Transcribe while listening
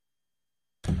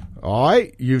All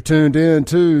right, you've tuned in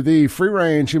to the Free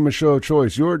Range Human Show of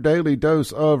Choice, your daily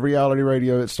dose of reality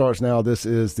radio. It starts now. This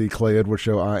is the Clay Edwards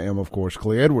Show. I am, of course,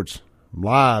 Clay Edwards. I'm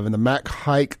live in the Mac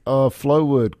Hike of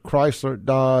Flowood, Chrysler,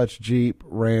 Dodge, Jeep,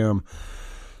 Ram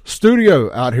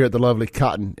studio out here at the lovely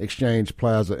Cotton Exchange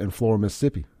Plaza in Florida,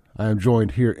 Mississippi. I am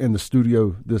joined here in the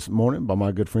studio this morning by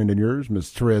my good friend and yours, Ms.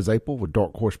 THERESE Apel with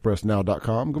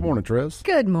darkhorsepressnow.com. Good morning, Therese.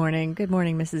 Good morning. Good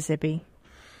morning, Mississippi.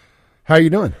 How are you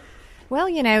doing? Well,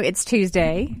 you know, it's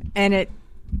Tuesday, and it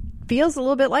feels a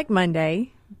little bit like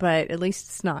Monday, but at least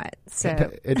it's not. So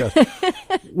It does.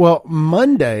 Well,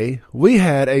 Monday, we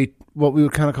had what we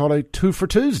would kind of call a two for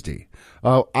Tuesday.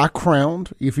 I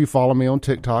crowned, if you follow me on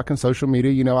TikTok and social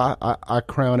media, you know, I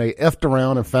crown a effed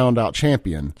around and found out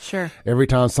champion. Sure. Every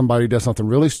time somebody does something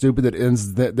really stupid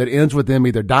that ends with them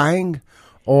either dying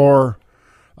or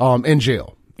in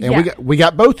jail. And we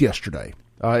got both yesterday.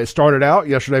 It started out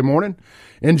yesterday morning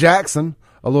in Jackson.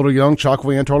 A little young Choctaw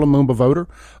Lumumba voter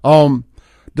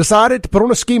decided to put on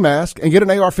a ski mask and get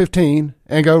an AR-15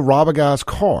 and go rob a guy's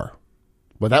car.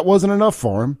 But that wasn't enough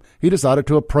for him. He decided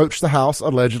to approach the house,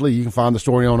 allegedly. You can find the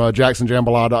story on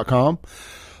jacksonjambalaya.com.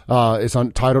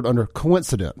 It's titled under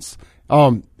Coincidence.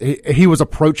 He was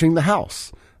approaching the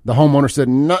house. The homeowner said,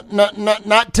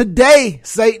 not today,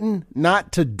 Satan,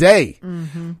 not today.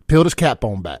 Mm-hmm. Peeled his cap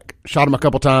on back, shot him a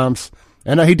couple times,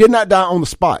 and he did not die on the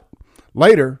spot.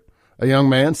 Later, a young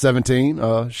man,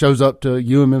 17, shows up to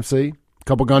UMMC, a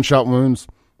couple gunshot wounds.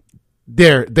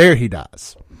 There he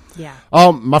dies. Yeah.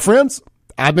 My friends,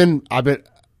 I've been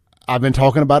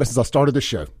talking about it since I started the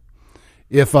show.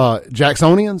 If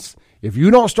Jacksonians, if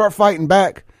you don't start fighting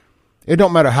back, it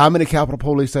don't matter how many Capitol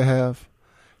Police they have,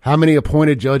 how many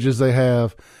appointed judges they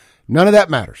have, none of that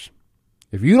matters.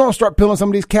 If you don't start peeling some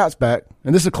of these caps back,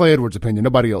 and this is Clay Edwards' opinion,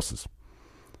 nobody else's,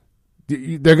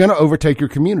 they're going to overtake your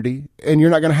community, and you're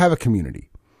not going to have a community.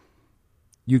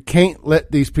 You can't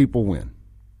let these people win.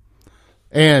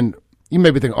 And you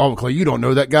may be thinking, oh, Clay, you don't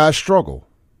know that guy's struggle.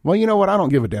 Well, you know what? I don't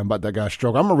give a damn about that guy's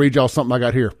struggle. I'm going to read y'all something I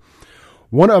got here.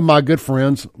 One of my good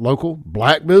friends, local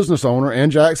black business owner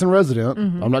and Jackson resident,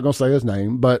 I'm not going to say his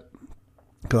name, but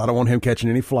because I don't want him catching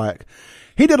any flack,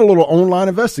 he did a little online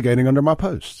investigating under my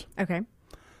post. Okay.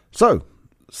 So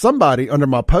somebody under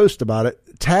my post about it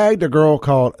tagged a girl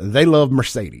called They Love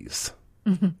Mercedes.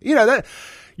 Mm-hmm. You know,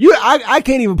 I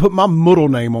can't even put my middle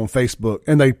name on Facebook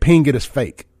and they ping it as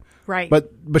fake. Right.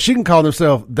 But she can call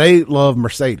themselves They Love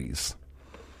Mercedes.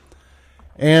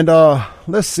 And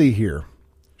let's see here.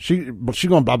 She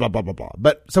going blah, blah, blah, blah, blah.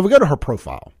 But so we go to her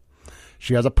profile.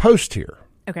 She has a post here.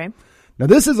 Okay. Now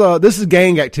this is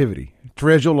gang activity.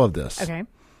 Therese, you'll love this. Okay.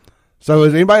 So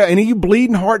is any of you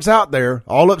bleeding hearts out there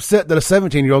all upset that a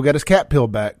 17-year-old got his cap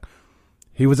peeled back?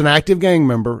 He was an active gang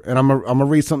member, and I'm gonna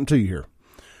read something to you here.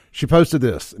 She posted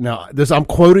this. Now, I'm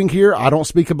quoting here. I don't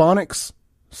speak Ebonics,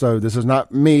 so this is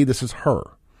not me. This is her.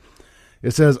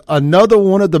 It says, another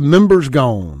one of the members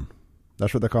gone.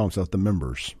 That's what they call themselves, the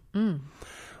members. Mm.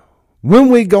 When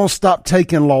we gonna stop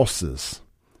taking losses?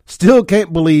 Still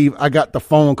can't believe I got the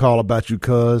phone call about you,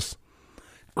 cuz.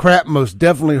 Crap most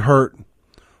definitely hurt.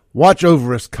 Watch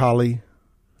over us, Kali.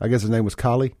 I guess his name was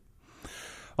Kali.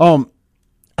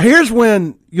 Here's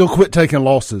when you'll quit taking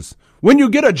losses. When you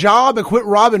get a job and quit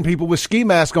robbing people with ski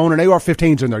masks on and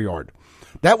AR-15s in their yard.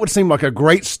 That would seem like a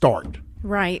great start.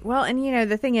 Right. Well, and you know,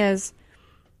 the thing is,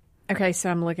 okay, so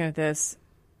I'm looking at this.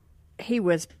 He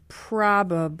was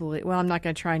probably, well, I'm not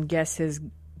going to try and guess his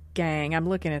gang. I'm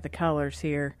looking at the colors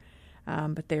here,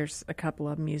 but there's a couple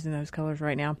of them using those colors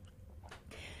right now.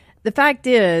 The fact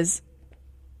is,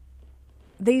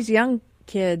 these young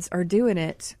kids are doing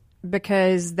it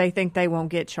because they think they won't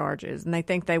get charges, and they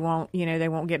think they won't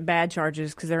get bad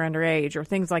charges because they're underage or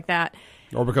things like that.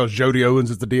 Or because Jody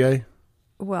Owens is the DA?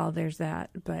 Well, there's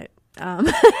that, but but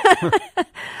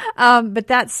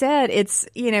that said, it's,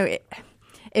 you know,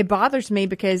 it bothers me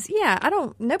because,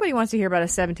 nobody wants to hear about a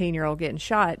 17-year-old getting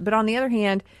shot. But on the other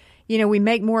hand, you know, we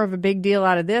make more of a big deal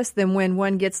out of this than when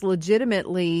one gets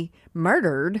legitimately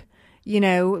murdered, you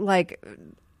know, like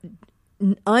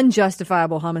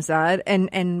unjustifiable homicide.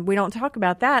 And we don't talk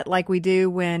about that like we do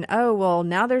when, oh, well,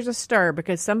 now there's a stir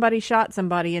because somebody shot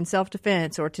somebody in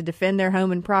self-defense or to defend their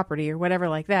home and property or whatever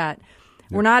like that.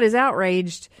 Yeah. We're not as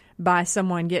outraged by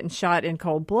someone getting shot in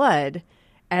cold blood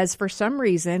as for some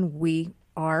reason we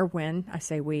are when, I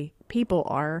say we, people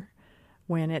are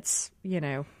when it's, you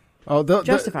know,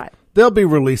 justified. They'll be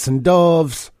releasing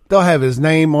doves. They'll have his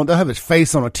name on, they'll have his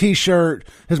face on a T-shirt.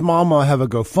 His mama will have a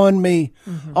GoFundMe,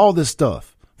 all this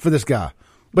stuff for this guy.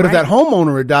 But if that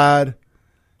homeowner had died,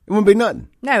 wouldn't be nothing.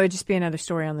 No, it'd just be another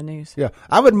story on the news. Yeah.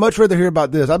 I would much rather hear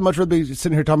about this. I'd much rather be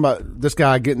sitting here talking about this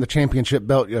guy getting the championship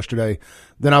belt yesterday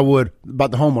than I would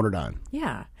about the homeowner dying.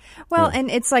 Yeah. Well, and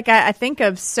it's like I think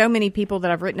of so many people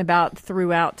that I've written about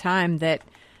throughout time that,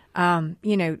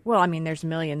 there's a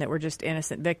million that were just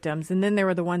innocent victims. And then there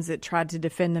were the ones that tried to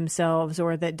defend themselves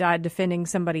or that died defending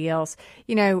somebody else.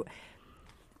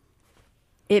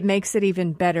 It makes it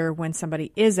even better when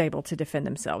somebody is able to defend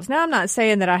themselves. Now, I'm not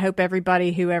saying that I hope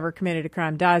everybody who ever committed a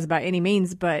crime dies by any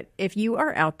means, but if you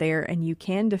are out there and you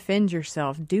can defend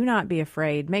yourself, do not be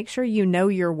afraid. Make sure you know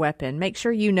your weapon. Make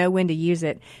sure you know when to use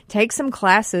it. Take some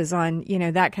classes on,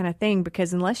 that kind of thing,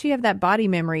 because unless you have that body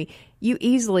memory, you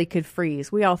easily could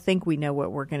freeze. We all think we know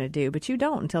what we're going to do, but you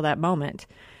don't until that moment.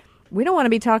 We don't want to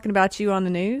be talking about you on the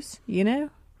news,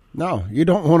 No, you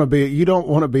don't want to be. You don't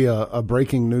want to be a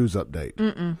breaking news update.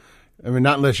 Mm-mm. I mean,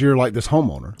 not unless you're like this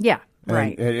homeowner. Yeah,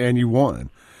 right. And you won.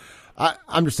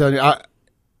 I'm just telling you.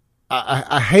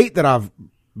 I hate that I've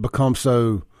become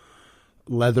so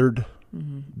leathered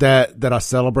that I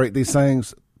celebrate these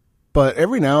things. But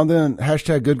every now and then,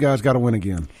 hashtag good guys got to win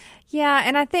again. Yeah,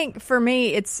 and I think for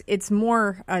me, it's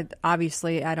more,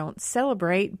 obviously I don't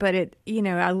celebrate, but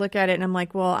I look at it and I'm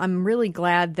like, well, I'm really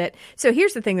glad that, so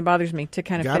here's the thing that bothers me to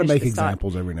kind of got to make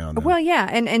examples every now and then. Well, yeah,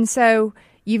 and so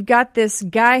you've got this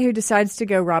guy who decides to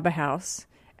go rob a house,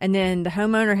 and then the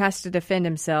homeowner has to defend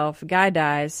himself, guy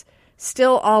dies,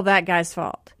 still all that guy's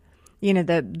fault.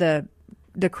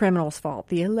 The criminal's fault,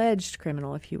 the alleged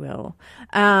criminal, if you will.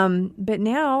 But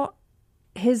now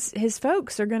his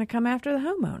folks are going to come after the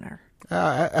homeowner.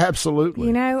 Absolutely.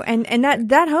 And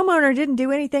that homeowner didn't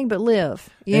do anything but live,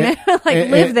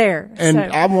 live there. And so.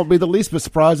 I won't be the least bit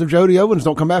surprised if Jody Owens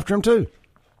don't come after him too.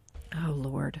 Oh,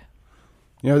 Lord.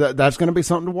 That's going to be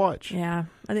something to watch. Yeah.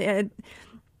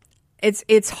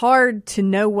 It's hard to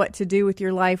know what to do with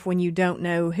your life when you don't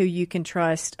know who you can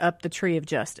trust up the tree of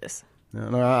justice.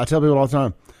 I tell people all the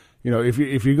time,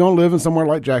 if you're going to live in somewhere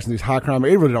like Jackson, these high crime,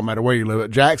 it really don't matter where you live.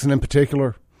 At Jackson in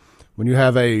particular, when you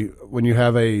have a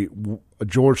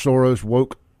George Soros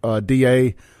woke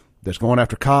DA that's going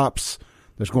after cops,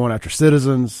 that's going after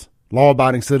citizens,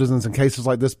 law-abiding citizens in cases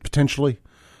like this potentially,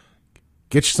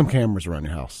 get you some cameras around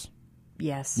your house.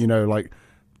 Yes.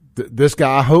 This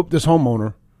guy, I hope this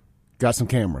homeowner got some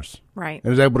cameras. Right.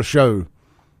 And is able to show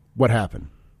what happened.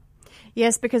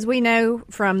 Yes, because we know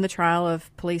from the trial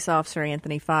of police officer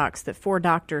Anthony Fox that 4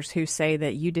 doctors who say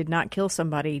that you did not kill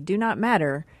somebody do not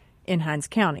matter in Hinds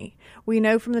County. We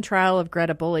know from the trial of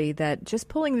Greta Bully that just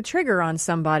pulling the trigger on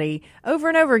somebody over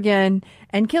and over again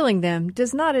and killing them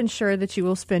does not ensure that you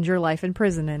will spend your life in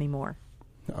prison anymore.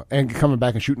 And coming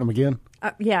back and shooting them again?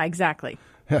 Yeah, exactly.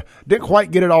 Didn't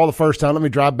quite get it all the first time. Let me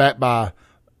drive back by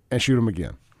and shoot them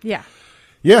again. Yeah.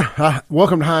 Yeah.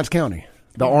 Welcome to Hinds County,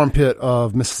 the armpit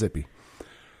of Mississippi.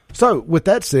 So, with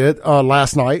that said,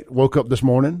 last night, woke up this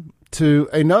morning to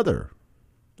another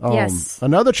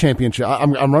championship.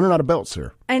 I'm running out of belts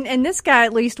here. And this guy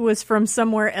at least was from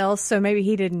somewhere else, so maybe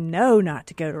he didn't know not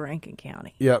to go to Rankin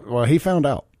County. Yeah, well, he found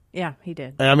out. Yeah, he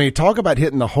did. I mean, talk about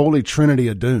hitting the holy trinity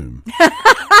of doom.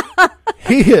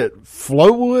 He hit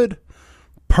Flowood,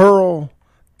 Pearl,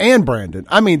 and Brandon.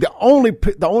 I mean, the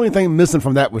only thing missing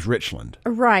from that was Richland.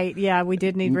 Right. Yeah, we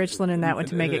did need Richland in that one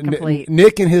to make it complete.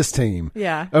 Nick and his team.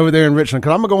 Yeah. Over there in Richland.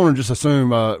 Because I'm going to just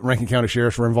assume Rankin County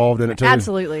sheriffs were involved in it too.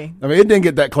 Absolutely. I mean, it didn't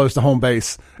get that close to home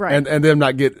base. Right. And them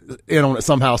not get in on it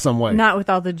somehow, some way. Not with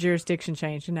all the jurisdiction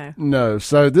change, no. No.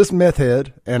 So this meth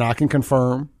head, and I can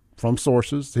confirm from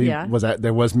sources,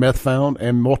 there was meth found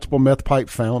and multiple meth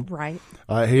pipes found. Right.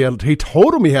 He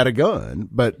told them he had a gun,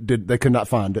 but they could not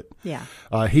find it. Yeah.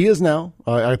 He is now,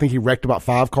 I think he wrecked about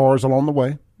 5 cars along the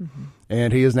way,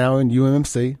 and he is now in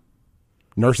UMMC,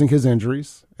 nursing his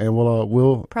injuries, and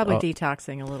we'll probably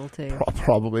detoxing a little too.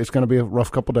 Probably. It's going to be a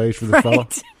rough couple of days for this fella.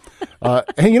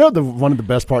 And one of the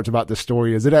best parts about this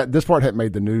story is that this part hadn't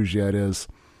made the news yet. Is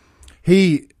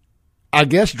he? I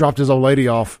guess dropped his old lady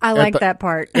off. I like that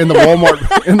part in the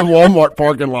Walmart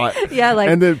parking lot. Yeah,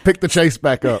 and then picked the chase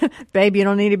back up. Babe, you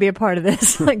don't need to be a part of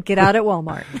this. Get out at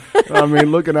Walmart. I mean,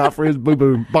 looking out for his boo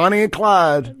boo, Bonnie and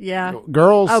Clyde. Yeah,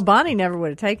 girls. Oh, Bonnie never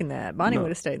would have taken that. Bonnie would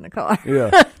have stayed in the car.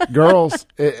 Yeah, girls.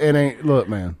 It ain't. Look,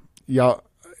 man, y'all.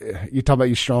 You talk about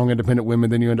you strong, independent women,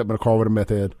 then you end up in a car with a meth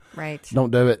head. Right.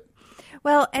 Don't do it.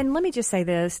 Well, and let me just say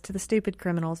this to the stupid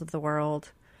criminals of the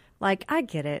world. I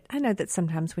get it. I know that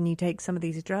sometimes when you take some of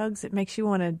these drugs, it makes you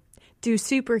want to do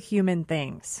superhuman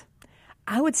things.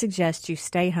 I would suggest you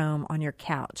stay home on your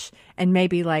couch and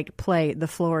maybe play The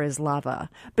Floor is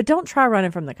Lava. But don't try running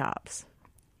from the cops.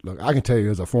 Look, I can tell you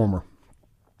as a former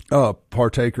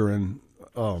partaker in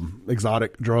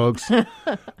exotic drugs.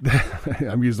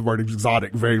 I'm using the word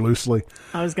exotic very loosely.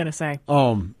 I was going to say.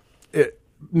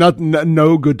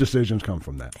 No good decisions come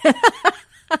from that.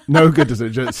 No good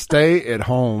decisions. Just stay at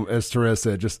home, as Therese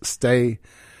said. Just stay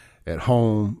at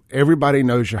home. Everybody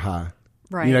knows you're high.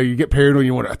 Right. You know, you get paranoid.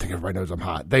 You wonder, I think everybody knows I'm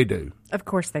high. They do. Of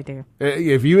course they do.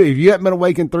 If you haven't been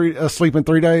awake in asleep in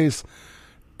 3 days,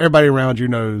 everybody around you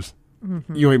knows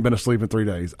you ain't been asleep in 3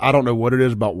 days. I don't know what it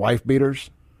is about wife beaters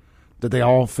that they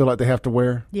all feel like they have to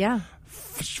wear. Yeah.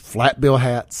 Flat bill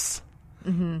hats.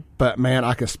 Mm-hmm. But man,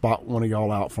 I can spot one of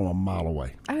y'all out from a mile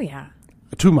away. Oh yeah.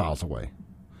 2 miles away.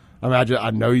 I mean, I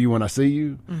know you when I see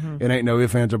you. Mm-hmm. It ain't no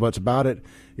ifs, ands, or buts about it.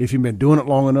 If you've been doing it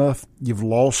long enough, you've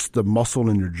lost the muscle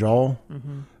in your jaw,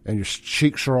 and your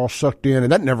cheeks are all sucked in,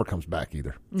 and that never comes back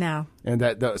either. No. And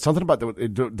that something about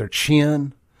their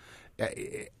chin,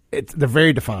 they're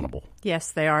very definable. Yes,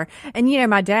 they are. And, you know,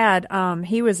 my dad,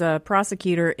 he was a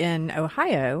prosecutor in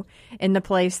Ohio, in the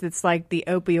place that's like the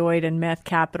opioid and meth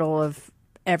capital of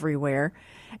everywhere.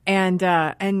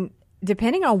 And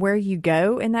depending on where you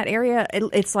go in that area,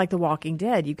 it's like The Walking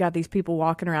Dead. You've got these people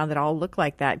walking around that all look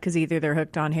like that because either they're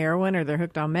hooked on heroin or they're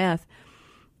hooked on meth.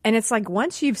 And it's like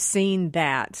once you've seen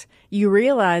that, you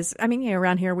realize, I mean, you know,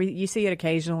 around here, you see it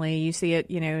occasionally. You see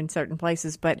it, you know, in certain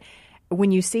places. But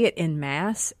when you see it in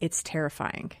mass, it's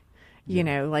terrifying. You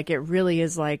know, like it really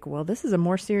is like, well, this is a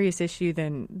more serious issue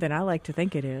than I like to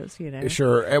think it is, you know.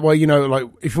 Sure. Well, you know, like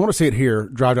if you want to see it here,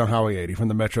 drive down Highway 80 from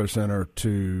the Metro Center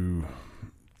to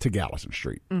Gallatin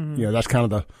Street. Mm-hmm. You know, that's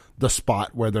kind of the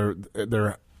spot where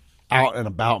they're out and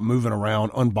about, moving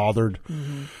around, unbothered.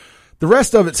 Mm-hmm. The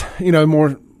rest of it's, you know,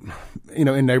 more, you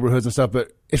know, in neighborhoods and stuff,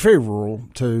 but it's very rural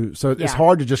too. So it's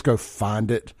hard to just go find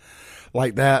it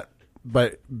like that.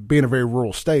 But being a very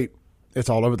rural state, it's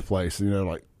all over the place. You know,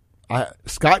 like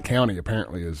Scott County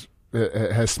apparently has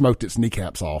smoked its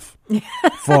kneecaps off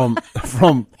from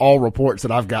all reports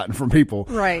that I've gotten from people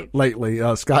lately.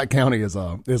 Scott County is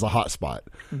a hot spot,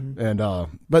 and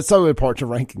but so are parts of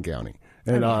Rankin County.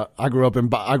 And I grew up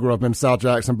in South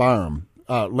Jackson, Byram,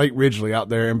 Lake Ridgely out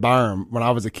there in Byram. When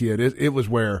I was a kid, it was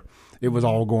where it was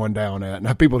all going down at.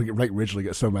 Now people at Lake Ridgely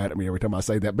get so mad at me every time I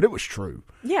say that, but it was true.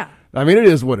 Yeah, I mean it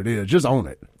is what it is. Just own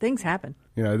it. Things happen.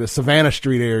 You know, the Savannah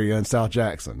Street area in South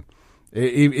Jackson.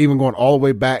 Even going all the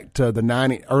way back to the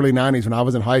early 90s when I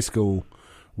was in high school,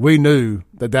 we knew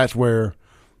that that's where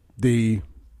the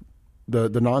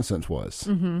nonsense was.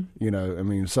 Mm-hmm. You know, I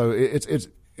mean, so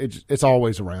it's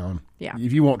always around. Yeah.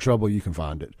 If you want trouble, you can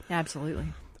find it. Absolutely.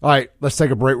 All right, let's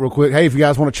take a break real quick. Hey, if you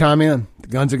guys want to chime in, the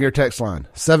Guns and Gear text line,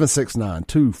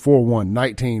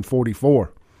 769-241-1944.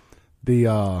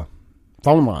 The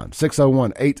phone line,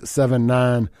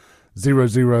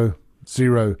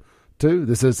 601-879-0002.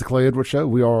 This is the Clay Edwards Show.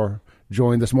 We are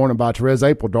joined this morning by Therese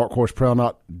April,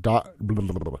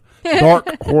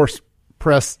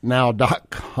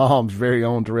 DarkHorsePressNow.com's very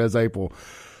own Therese April,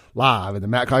 live in the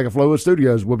Matt Kike Flowwood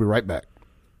Studios. We'll be right back.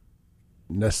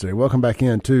 Necessary. Welcome back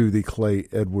into the Clay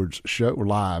Edwards Show. We're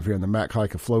live here in the Matt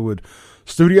Kike Flowwood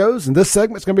Studios, and this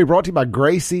segment's going to be brought to you by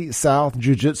Gracie South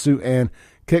Jiu-Jitsu and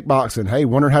Kickboxing. Hey,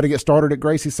 wondering how to get started at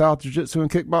Gracie South Jiu-Jitsu and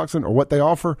Kickboxing or what they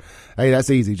offer? Hey, that's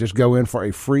easy. Just go in for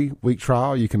a free week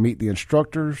trial. You can meet the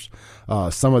instructors,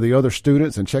 some of the other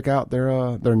students, and check out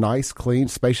their nice, clean,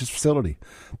 spacious facility.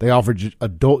 They offer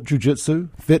adult jiu-jitsu,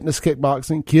 fitness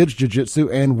kickboxing, kids jiu-jitsu,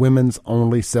 and women's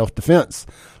only self-defense.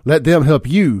 Let them help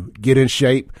you get in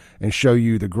shape and show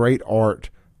you the great art,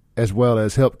 as well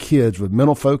as help kids with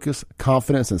mental focus,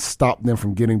 confidence, and stop them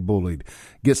from getting bullied.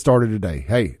 Get started today.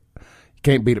 Hey,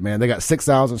 can't beat it, man. They got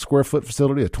 6,000 square foot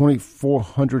facility, a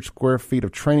 2,400 square feet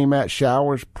of training mat,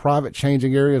 showers, private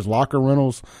changing areas, locker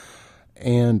rentals,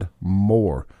 and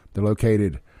more. They're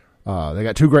located, they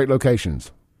got 2 great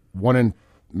locations, one in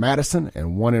Madison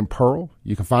and one in Pearl.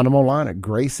 You can find them online at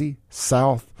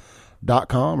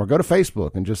GracieSouth.com or go to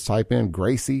Facebook and just type in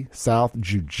Gracie South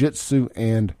Jiu-Jitsu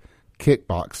and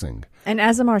Kickboxing. And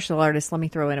as a martial artist, let me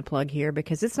throw in a plug here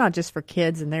because it's not just for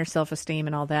kids and their self-esteem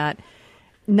and all that.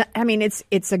 No, I mean,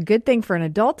 it's a good thing for an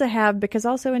adult to have because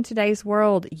also in today's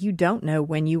world, you don't know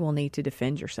when you will need to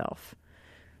defend yourself.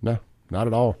 No, not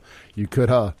at all. You could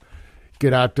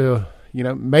get out to, you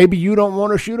know, maybe you don't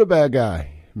want to shoot a bad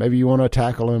guy. Maybe you want to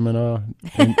tackle him and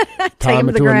tie him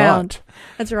into a knot.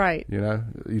 That's right. You know,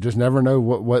 you just never know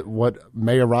what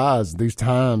may arise these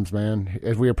times, man.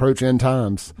 As we approach end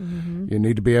times, you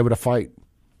need to be able to fight.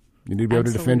 You need to be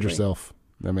able to defend yourself.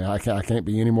 I mean, I can't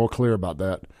be any more clear about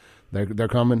that. They're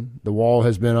coming. The wall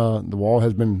has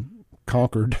been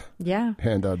conquered. Yeah.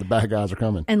 And the bad guys are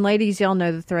coming. And ladies, y'all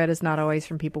know the threat is not always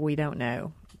from people we don't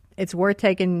know. It's worth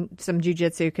taking some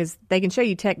jiu-jitsu because they can show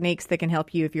you techniques that can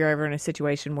help you if you're ever in a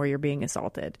situation where you're being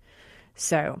assaulted.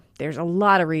 So there's a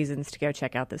lot of reasons to go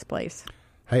check out this place.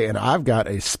 Hey, and I've got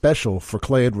a special for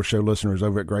Clay Edwards Show listeners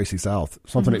over at Gracie South,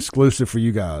 something exclusive for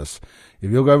you guys.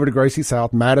 If you'll go over to Gracie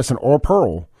South, Madison, or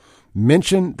Pearl,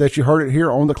 mention that you heard it here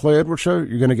on the Clay Edwards Show,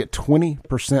 you're going to get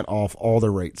 20% off all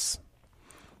their rates.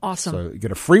 Awesome. So you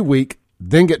get a free week,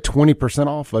 then get 20%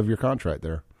 off of your contract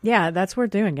there. Yeah, that's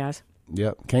worth doing, guys.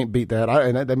 Yep, can't beat that.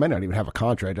 And they may not even have a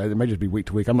contract. It may just be week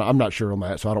to week. I'm not sure on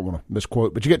that, so I don't want to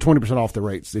misquote. But you get 20% off the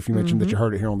rates if you mention that you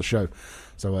heard it here on the show.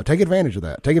 So take advantage of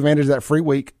that. Take advantage of that free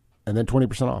week and then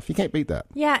 20% off. You can't beat that.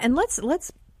 Yeah, and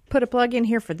let's put a plug in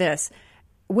here for this.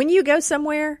 When you go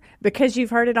somewhere, because you've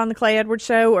heard it on the Clay Edwards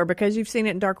Show or because you've seen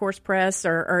it in Dark Horse Press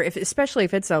or especially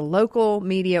if it's a local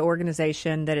media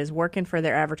organization that is working for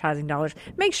their advertising dollars,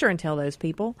 make sure and tell those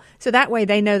people. So that way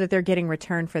they know that they're getting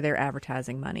return for their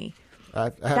advertising money.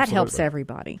 That helps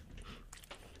everybody.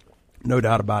 No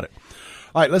doubt about it.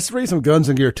 All right, let's read some Guns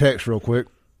and Gear text real quick.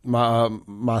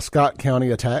 My Scott County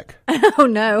attack. Oh,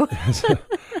 no.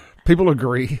 People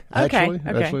agree, actually.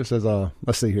 Okay. Actually, it says,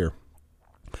 let's see here.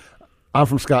 I'm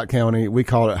from Scott County. We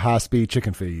call it high-speed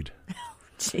chicken feed.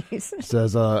 Jeez. It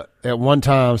says, at one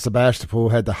time, Sebastopol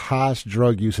had the highest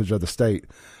drug usage of the state.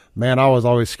 Man, I was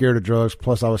always scared of drugs,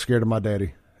 plus I was scared of my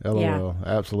daddy. LOL. Yeah.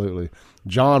 Absolutely.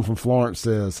 John from Florence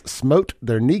says, smoked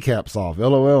their kneecaps off.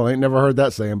 LOL. Ain't never heard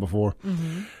that saying before.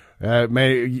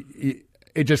 Man,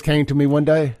 it just came to me one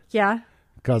day. Yeah.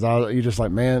 Because you're just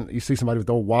like, man, you see somebody with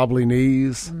old wobbly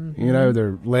knees, you know,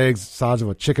 their legs the size of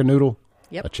a chicken noodle.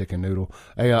 Yep. A chicken noodle.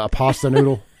 A pasta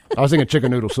noodle. I was thinking chicken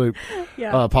noodle soup.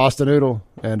 Yeah. Pasta noodle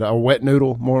and a wet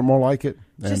noodle, more like it.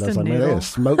 And just I was like, noodle. man, they have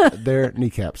smoked their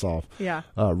kneecaps off. Yeah.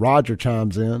 Roger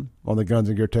chimes in on the Guns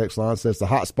and Gear text line, says the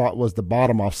hot spot was the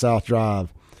bottom off South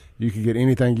Drive. You could get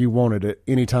anything you wanted at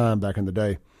any time back in the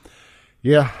day.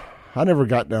 Yeah, I never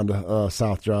got down to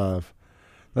South Drive.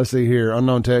 Let's see here.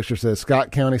 Unknown texture says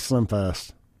Scott County Slim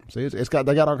Fast. See, they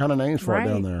got all kind of names for it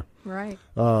down there. Right.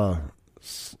 All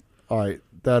right.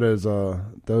 That is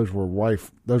those were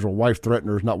wife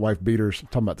threateners, not wife beaters. I'm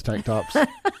talking about the tank tops.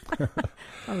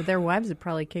 Oh, their wives would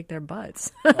probably kick their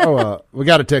butts. We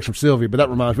got a text from Sylvia, but that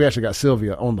reminds me, we actually got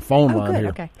Sylvia on the phone line here.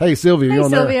 Okay. Hey, Sylvia, you on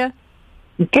Sylvia.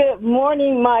 there? Good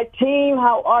morning, my team.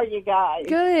 How are you guys?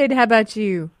 Good. How about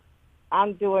you?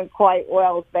 I'm doing quite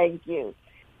well, thank you.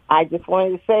 I just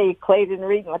wanted to say, Clay didn't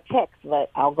read my text,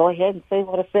 but I'll go ahead and say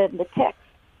what I said in the text.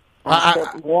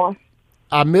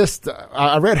 I missed.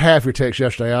 I read half your text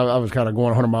yesterday. I was kind of going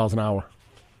 100 miles an hour.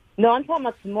 No, I'm talking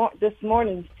about this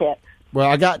morning's text. Well,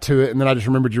 I got to it, and then I just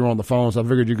remembered you were on the phone, so I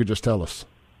figured you could just tell us.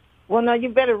 Well, no, you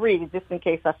better read it just in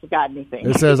case I forgot anything.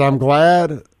 It says, I'm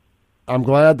glad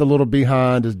the little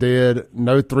behind is dead.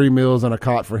 No 3 meals and a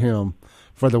cot for him.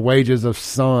 For the wages of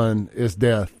sin is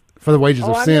death. For the wages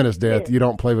of sin is death. You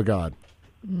don't play with God.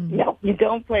 No, you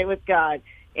don't play with God.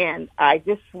 And I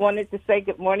just wanted to say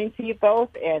good morning to you both,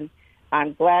 and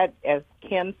I'm glad, as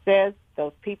Kim says,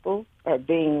 those people are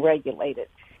being regulated.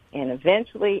 And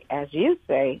eventually, as you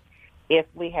say, if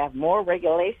we have more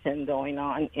regulation going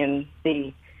on in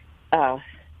the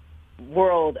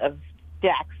world of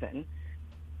Jackson,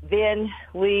 then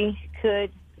we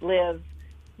could live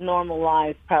normal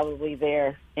lives probably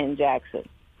there in Jackson.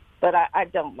 But I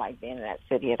don't like being in that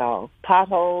city at all.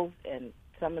 Potholes and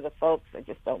some of the folks, I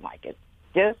just don't like it.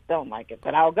 Just don't like it.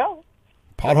 But I'll go.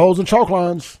 Potholes and chalk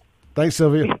lines. Thanks,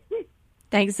 Sylvia.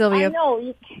 Thanks, Sylvia. I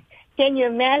know. Can you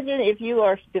imagine if you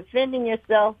are defending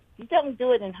yourself? You don't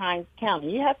do it in Hinds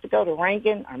County. You have to go to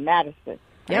Rankin or Madison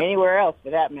or anywhere else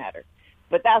for that matter.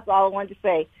 But that's all I wanted to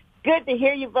say. Good to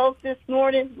hear you both this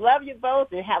morning. Love you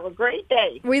both, and have a great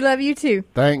day. We love you, too.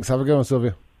 Thanks. Have a good one,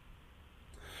 Sylvia.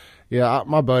 Yeah,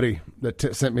 my buddy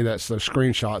that sent me those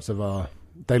screenshots of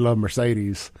they love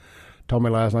Mercedes told me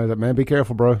last night that, man, be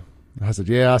careful, bro. I said,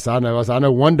 yeah. I know. I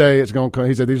know one day it's going to come.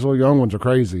 He said, these little young ones are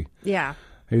crazy. Yeah.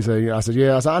 He said, I said,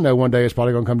 yeah. I said, I know one day it's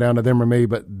probably going to come down to them or me,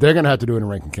 but they're going to have to do it in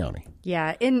Rankin County.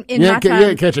 Yeah. In my time. You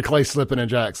can't catch a Clay slipping in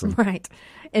Jackson. Right.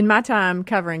 In my time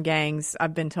covering gangs,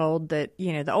 I've been told that,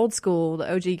 the old school,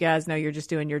 the OG guys know you're just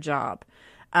doing your job.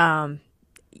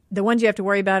 The ones you have to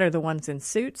worry about are the ones in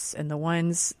suits and the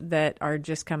ones that are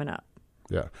just coming up.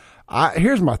 Yeah.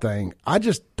 Here's my thing. I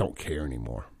just don't care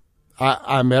anymore.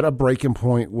 I'm at a breaking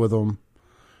point with them,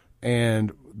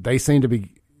 and it seems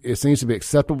to be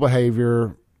acceptable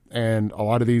behavior, and a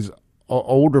lot of these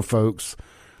older folks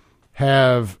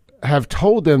have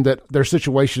told them that their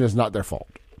situation is not their fault,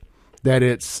 that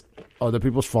it's other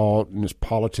people's fault, and it's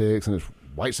politics, and it's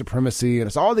white supremacy, and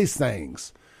it's all these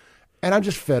things. And I'm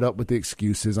just fed up with the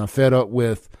excuses. I'm fed up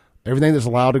with everything that's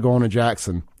allowed to go on in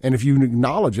Jackson. And if you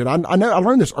acknowledge it, I know I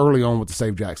learned this early on with the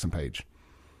Save Jackson page.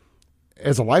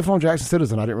 As a lifelong Jackson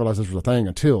citizen, I didn't realize this was a thing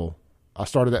until I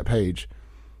started that page.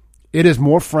 It is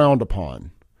more frowned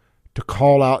upon to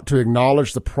call out, to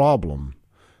acknowledge the problem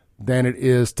than it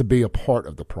is to be a part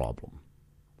of the problem.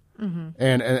 Mm-hmm.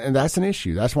 And that's an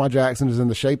issue. That's why Jackson is in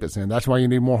the shape it's in. That's why you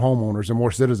need more homeowners and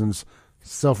more citizens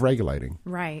self-regulating.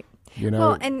 Right. You know?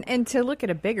 Well, and to look at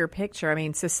a bigger picture, I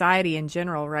mean, society in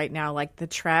general right now, like the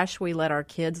trash we let our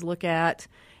kids look at,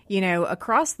 you know,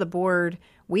 across the board,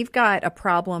 we've got a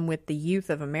problem with the youth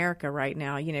of America right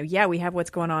now. You know, yeah, we have what's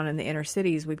going on in the inner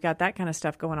cities. We've got that kind of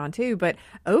stuff going on too. But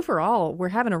overall, we're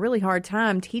having a really hard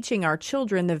time teaching our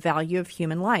children the value of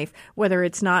human life, whether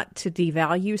it's not to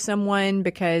devalue someone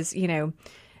because, you know,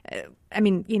 I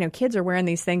mean, you know, kids are wearing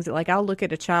these things that, like, I'll look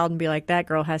at a child and be like, that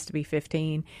girl has to be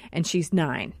 15 and she's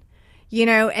 9. You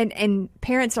know, and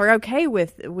parents are okay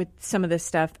with some of this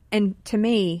stuff. And to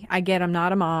me, I get I'm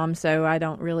not a mom, so I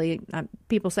don't really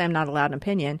people say I'm not allowed an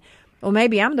opinion. Well,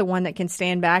 maybe I'm the one that can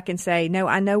stand back and say, no,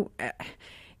 I know,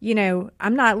 you know,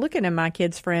 I'm not looking at my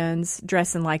kids' friends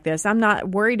dressing like this. I'm not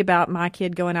worried about my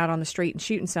kid going out on the street and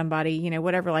shooting somebody, you know,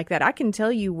 whatever like that. I can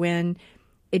tell you when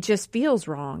it just feels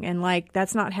wrong. And, like,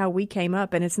 that's not how we came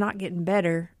up. And it's not getting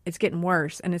better. It's getting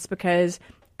worse. And it's because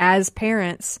as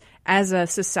parents, as a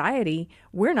society,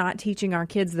 we're not teaching our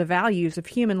kids the values of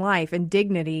human life and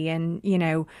dignity and, you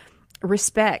know,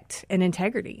 respect and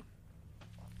integrity.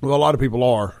 Well, a lot of people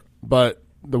are, but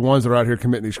the ones that are out here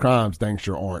committing these crimes, dang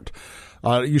sure aren't.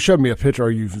 You showed me a picture, or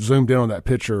you zoomed in on that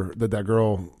picture that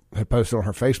girl had posted on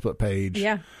her Facebook page.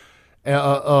 Yeah.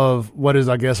 Of what is,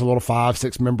 I guess, a little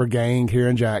 5-6 member gang here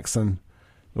in Jackson,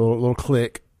 a little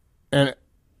clique. And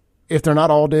if they're not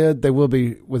all dead, they will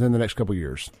be within the next couple of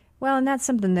years. Well, and that's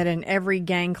something that in every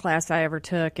gang class I ever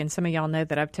took, and some of y'all know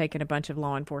that I've taken a bunch of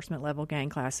law enforcement level gang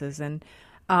classes, and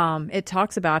it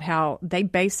talks about how they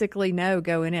basically know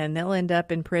going in, they'll end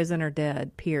up in prison or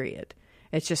dead, period.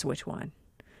 It's just which one,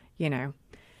 you know.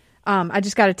 I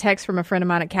just got a text from a friend of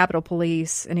mine at Capitol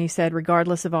Police, and he said,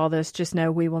 regardless of all this, just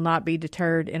know we will not be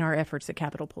deterred in our efforts at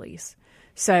Capitol Police.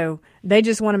 So they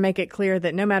just want to make it clear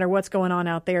that no matter what's going on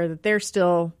out there, that they're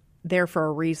still there for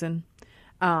a reason,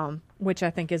 which I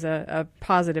think is a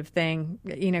positive thing.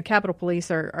 You know, Capitol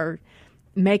Police are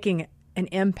making an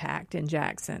impact in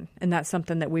Jackson, and that's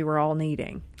something that we were all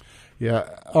needing. Yeah.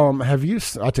 I'll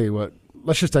tell you what,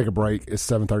 let's just take a break. It's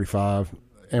 7:35.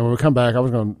 And when we come back,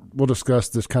 we'll discuss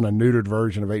this kind of neutered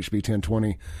version of HB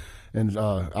 1020, and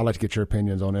I'd like to get your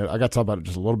opinions on it. I got to talk about it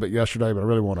just a little bit yesterday, but I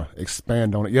really want to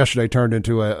expand on it. Yesterday turned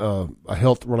into a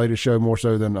health-related show more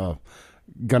so than a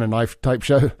gun and knife type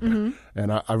show,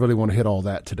 and I really want to hit all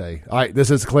that today. All right,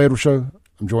 this is the Clay Edwards Show.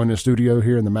 I'm joined in the studio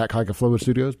here in the Mac Haik of Flowood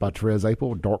Studios by THERESE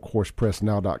Apel,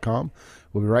 darkhorsepressnow.com.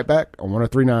 We'll be right back on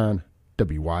 103.9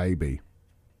 WYAB.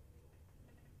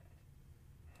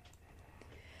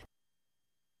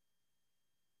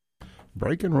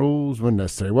 Breaking rules when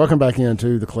necessary. Welcome back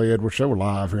into the Clay Edwards Show. We're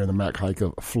live here in the Mac Haik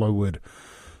of Flowood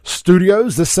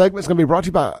Studios. This segment is going to be brought to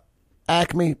you by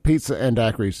Acme Pizza and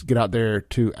Daiquiris. Get out there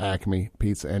to Acme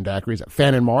Pizza and Daiquiris at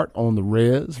Fannin Mart on the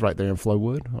Res, right there in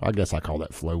Flowood. I guess I call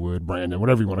that Flowood, Brandon,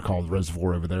 whatever you want to call the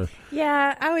reservoir over there.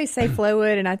 Yeah, I always say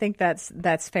Flowood, and I think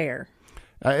that's fair.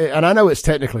 And I know it's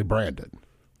technically branded.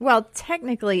 Well,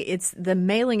 technically, it's the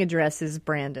mailing address is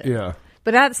Brandon. Yeah.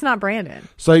 But that's not Brandon.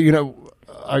 So, you know,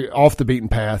 off the beaten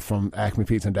path from Acme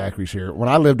Pizza and Daiquiris here. When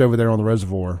I lived over there on the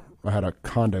reservoir, I had a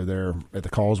condo there at the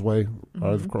Causeway,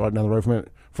 right down the road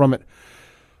from it.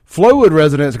 Flowood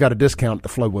residents got a discount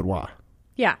at the Flowood Y.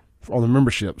 Yeah. On the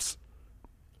memberships.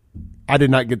 I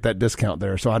did not get that discount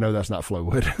there, so I know that's not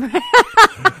Flowood.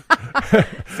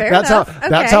 Fair enough.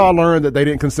 That's how I learned that they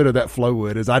didn't consider that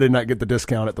Flowood, is I did not get the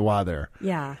discount at the Y there.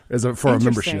 Yeah. For a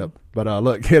membership. But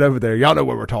look, get over there. Y'all know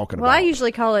what we're talking about. Well, I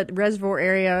usually call it Reservoir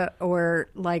Area or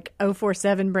like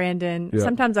 047 Brandon. Yep.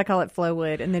 Sometimes I call it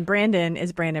Flowood. And then Brandon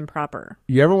is Brandon proper.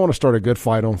 You ever want to start a good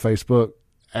fight on Facebook?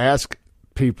 Ask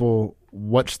people,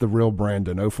 what's the real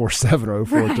Brandon, 047 or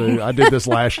 042? Right. I did this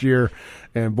last year,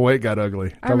 and boy, it got ugly.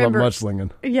 Talk about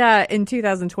mudslinging. Yeah, in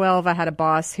 2012, I had a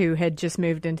boss who had just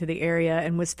moved into the area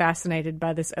and was fascinated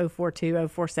by this 042,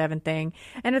 047 thing.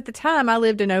 And at the time, I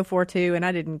lived in 042, and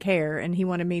I didn't care. And he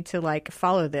wanted me to, like,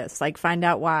 follow this, like, find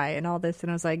out why and all this.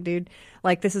 And I was like, dude,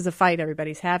 like, this is a fight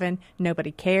everybody's having.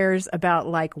 Nobody cares about,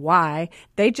 like, why.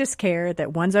 They just care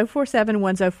that one's 047,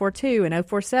 one's 042, and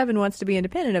 047 wants to be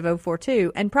independent of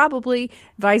 042, and probably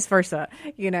vice versa,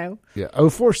 you know? Yeah,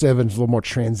 047 is a little more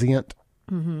transient.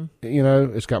 You know,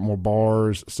 it's got more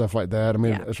bars, stuff like that. I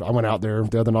mean, I went out there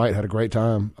the other night, had a great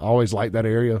time. I always liked that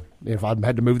area. If I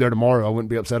had to move there tomorrow, I wouldn't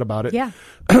be upset about it. Yeah.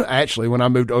 Actually, when I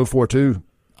moved to 042,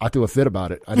 I threw a fit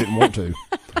about it. I didn't want to.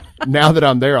 Now that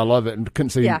I'm there, I love it, and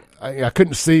couldn't see. I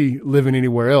couldn't see living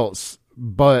anywhere else.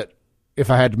 But if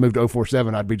I had to move to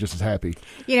 047, I'd be just as happy.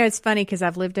 You know, it's funny because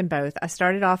I've lived in both. I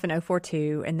started off in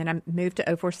 042, and then I moved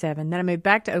to 047. Then I moved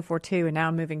back to 042, and now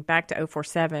I'm moving back to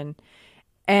 047.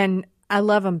 And I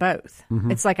love them both.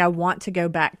 It's like I want to go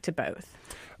back to both.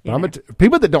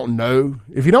 People that don't know,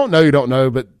 if you don't know, you don't know,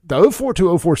 but the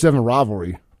 042-047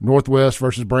 rivalry, Northwest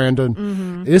versus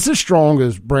Brandon, is as strong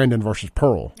as Brandon versus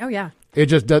Pearl. Oh, yeah. It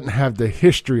just doesn't have the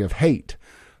history of hate,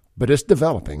 but it's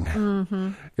developing.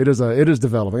 It is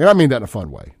developing. And I mean that in a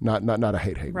fun way, not a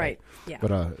hate right. way. Yeah.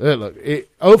 But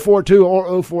look, 042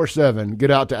 or 047, get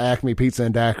out to Acme Pizza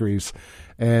and Daiquiris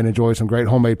and enjoy some great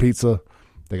homemade pizza.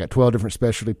 They got 12 different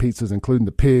specialty pizzas, including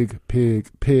the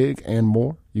pig, and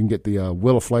more. You can get the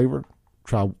Wheel of Flavor.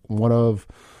 Try one of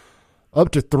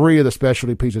up to 3 of the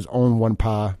specialty pizzas on one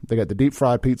pie. They got the deep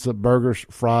fried pizza, burgers,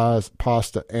 fries,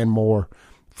 pasta, and more.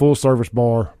 Full service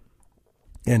bar.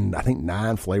 And I think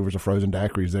 9 flavors of frozen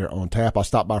daiquiris there on tap. I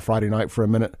stopped by Friday night for a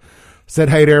minute. Said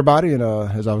hey to everybody. And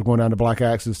as I was going down to Black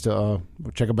Axis to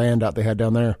check a band out they had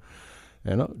down there.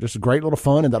 And just a great little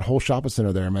fun in that whole shopping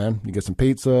center there, man. You get some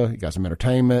pizza, you got some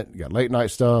entertainment, you got late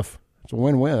night stuff. It's a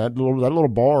win-win. That little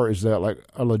bar is like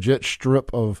a legit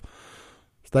strip of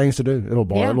things to do. That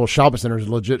little shopping center is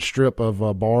a legit strip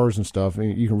of bars and stuff.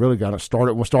 And you can really kind of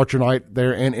start your night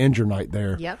there and end your night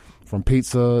there. Yep. From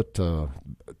pizza to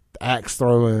axe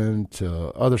throwing to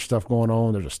other stuff going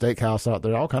on. There's a steakhouse out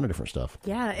there, all kind of different stuff.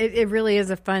 Yeah, it really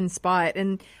is a fun spot.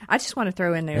 And I just want to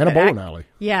throw in there. And a bowling alley.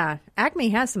 Yeah. Acme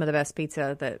has some of the best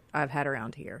pizza that I've had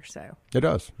around here. So It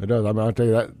does. I mean, I'll tell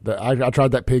you that I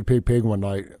tried that pig one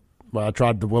night. Well, I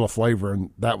tried the Wheel of Flavor,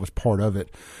 and that was part of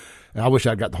it. And I wish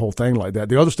I'd got the whole thing like that.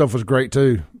 The other stuff was great,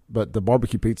 too, but the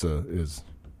barbecue pizza is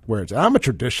where it's at. I'm a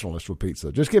traditionalist with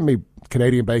pizza. Just give me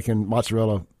Canadian bacon,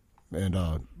 mozzarella, and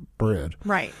bread.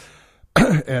 Right.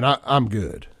 And I'm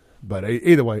good. But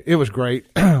either way, it was great.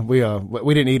 We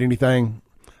didn't eat anything.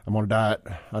 I'm on a diet.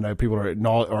 I know people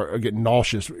are getting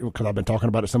nauseous because I've been talking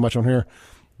about it so much on here.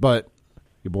 But,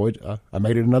 your boy, I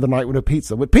made it another night with a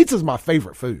pizza. But pizza's my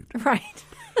favorite food. Right.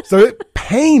 So it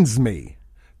pains me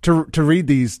to read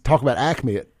these, talk about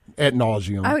Acme at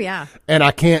nauseum. Oh, yeah. And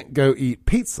I can't go eat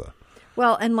pizza.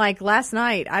 Well, and like last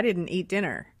night, I didn't eat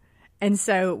dinner. And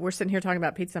so we're sitting here talking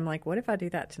about pizza. I'm like, what if I do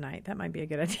that tonight? That might be a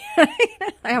good idea.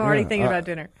 I'm already thinking about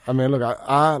dinner. I mean, look,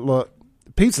 I look,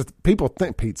 pizza, people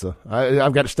think pizza.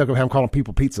 I've got it stuck up how I'm calling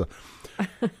people pizza.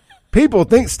 People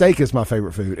think steak is my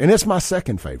favorite food, and it's my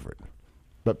second favorite.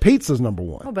 But pizza's number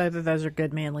one. Well, both of those are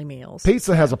good manly meals.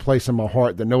 Pizza has a place in my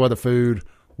heart that no other food,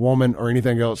 woman, or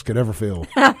anything else could ever fill.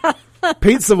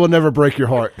 Pizza will never break your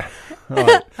heart. All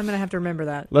right. I'm going to have to remember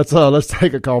that. Let's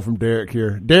take a call from Derek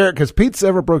here. Derek, has pizza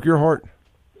ever broke your heart?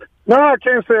 No, I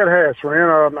can't say it has,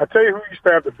 man. I tell you who used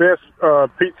to have the best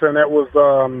pizza, and that was,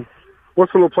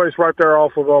 what's the little place right there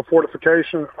off of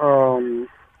Fortification?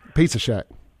 Pizza Shack.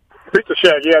 Pizza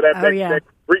Shack, yeah. That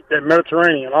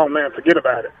Mediterranean. Oh, man, forget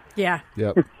about it. Yeah.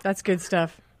 Yep. That's good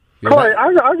stuff. Clay,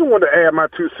 I just wanted to add my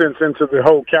 2 cents into the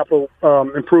whole capital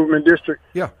improvement district.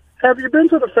 Yeah. Have you been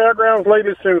to the fairgrounds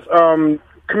lately since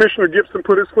Commissioner Gibson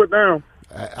put his foot down?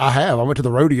 I have. I went to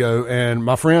the rodeo, and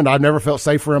my friend, I've never felt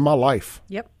safer in my life.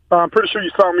 Yep. I'm pretty sure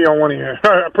you saw me on one here.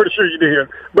 I'm pretty sure you did.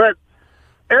 But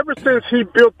ever since he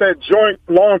built that joint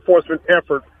law enforcement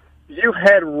effort, you've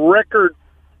had record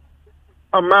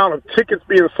amount of tickets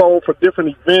being sold for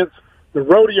different events. The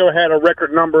rodeo had a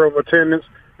record number of attendance.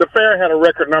 The fair had a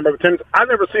record number of attendance. I've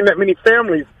never seen that many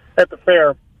families at the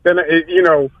fair than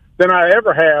I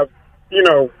ever have,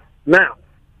 now.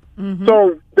 Mm-hmm.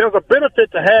 So there's a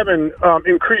benefit to having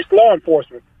increased law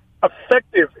enforcement,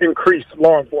 effective increased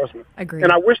law enforcement. Agreed.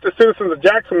 And I wish the citizens of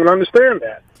Jackson would understand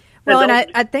that. Well, and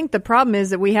I think the problem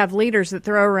is that we have leaders that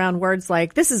throw around words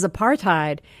like, this is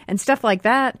apartheid and stuff like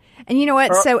that. And you know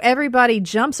what? So everybody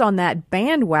jumps on that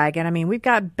bandwagon. I mean, we've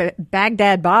got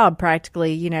Baghdad Bob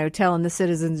practically, telling the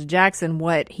citizens of Jackson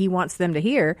what he wants them to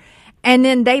hear. And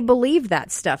then they believe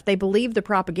that stuff. They believe the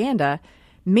propaganda.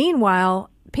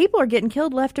 Meanwhile, people are getting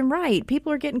killed left and right.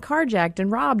 People are getting carjacked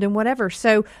and robbed and whatever.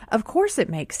 So, of course, it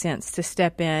makes sense to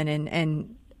step in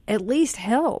and at least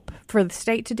help for the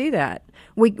state to do that.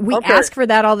 We ask for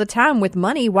that all the time with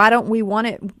money. Why don't we want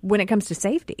it when it comes to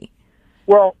safety?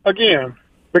 Well, again,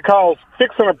 because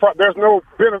fixing there's no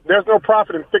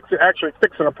profit in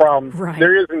fixing a problem. Right.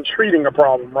 There is in treating a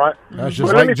problem, right? That's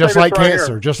just like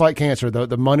cancer. Just like cancer,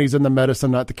 the money's in the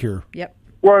medicine, not the cure. Yep.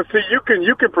 Well, see, you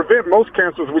can prevent most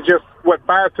cancers with just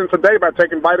 5 cents a day by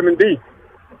taking vitamin D.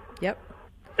 Yep.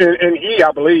 And E,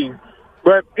 I believe.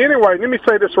 But anyway, let me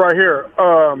say this right here.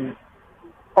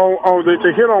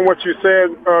 To hit on what you said,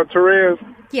 Therese.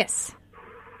 Yes.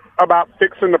 About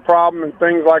fixing the problem and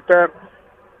things like that.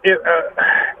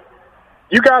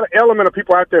 You got an element of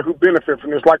people out there who benefit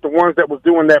from this, like the ones that was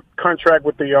doing that contract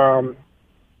with the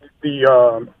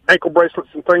ankle bracelets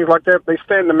and things like that. They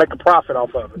stand to make a profit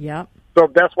off of it. Yep. So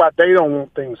that's why they don't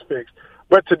want things fixed.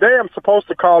 But today I'm supposed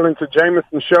to call into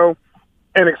Jameson's show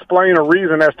and explain a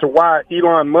reason as to why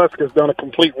Elon Musk has done a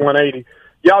complete 180.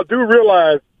 Y'all do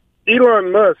realize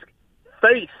Elon Musk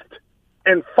faced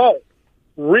and fought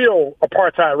real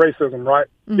apartheid racism, right?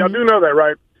 Mm-hmm. Y'all do know that,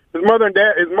 right? His mother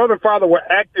and father were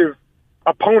active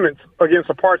opponents against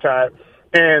apartheid,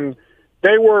 and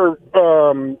they were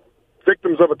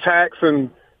victims of attacks and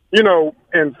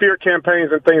fear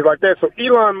campaigns and things like that. So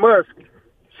Elon Musk,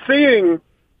 seeing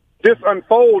this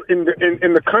unfold in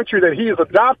the country that he has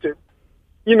adopted,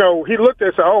 he looked at it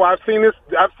and said, "Oh, I've seen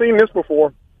this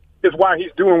before." Is why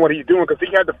he's doing what he's doing, because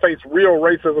he had to face real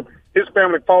racism. His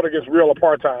family fought against real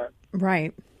apartheid.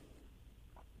 Right.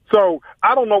 So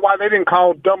I don't know why they didn't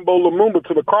call Dumbo Lumumba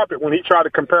to the carpet when he tried to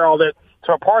compare all that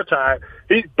to apartheid.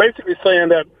 He's basically saying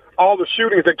that all the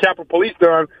shootings that Capitol Police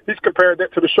done, he's compared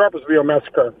that to the Sharpersville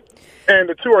massacre. And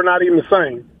the two are not even the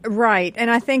same. Right. And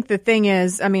I think the thing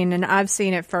is, and I've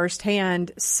seen it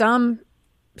firsthand, some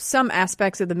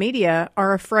aspects of the media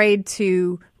are afraid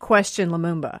to question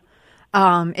Lumumba.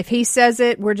 If he says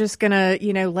it, we're just going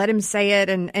to, let him say it.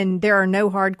 And there are no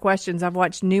hard questions. I've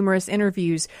watched numerous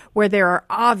interviews where there are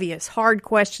obvious hard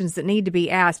questions that need to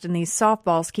be asked, and these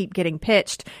softballs keep getting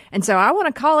pitched. And so I want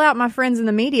to call out my friends in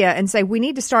the media and say, we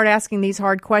need to start asking these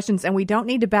hard questions, and we don't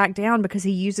need to back down because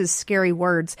he uses scary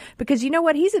words. Because you know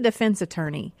what? He's a defense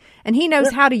attorney, and he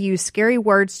knows how to use scary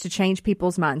words to change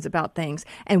people's minds about things.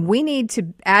 And we need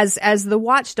to, as the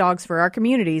watchdogs for our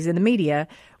communities in the media,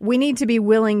 we need to be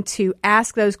willing to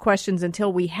ask those questions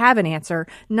until we have an answer,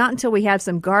 not until we have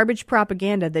some garbage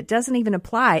propaganda that doesn't even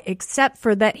apply, except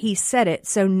for that he said it.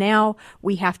 So now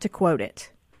we have to quote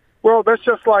it. Well, that's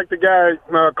just like the guy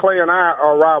Clay and I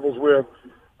are rivals with,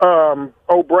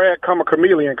 Brad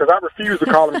Chameleon, because I refuse to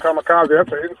call him kamikaze.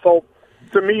 That's an insult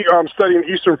to me. Studying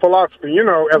Eastern philosophy,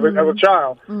 as a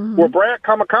child. Mm-hmm. Well, Brad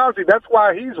Kamikaze, that's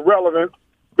why he's relevant,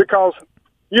 because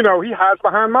he hides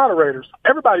behind moderators.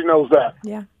 Everybody knows that.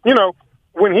 Yeah.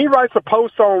 When he writes a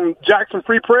post on Jackson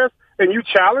Free Press and you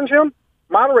challenge him,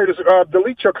 moderators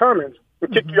delete your comments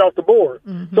and kick you off the board.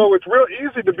 Mm-hmm. So it's real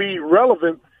easy to be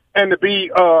relevant and to be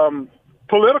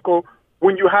political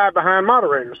when you hide behind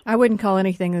moderators. I wouldn't call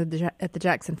anything at the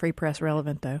Jackson Free Press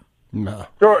relevant, though. No.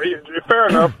 Fair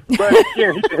enough. But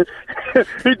again,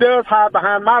 he does hide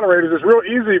behind moderators. It's real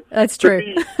easy. That's true.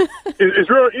 It's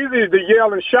real easy to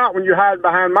yell and shout when you hide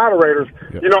behind moderators.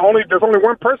 Yep. There's only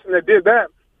one person that did that,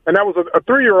 and that was a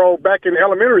 3-year-old back in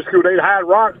elementary school. They'd hide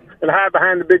rocks and hide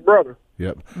behind the big brother.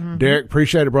 Yep. Mm-hmm. Derek,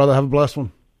 appreciate it, brother. Have a blessed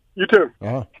one. You too.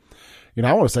 I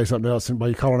want to say something else. By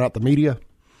you calling out the media,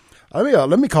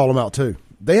 let me call them out too.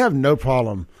 They have no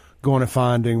problem going and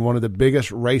finding one of the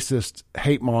biggest racist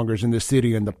hate mongers in this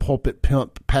city and the pulpit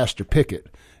pimp, Pastor Pickett,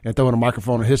 and throwing a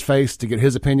microphone in his face to get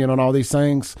his opinion on all these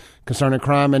things concerning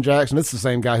crime in Jackson. It's the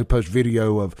same guy who posts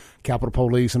video of Capitol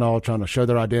Police and all trying to show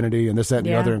their identity and this, that, and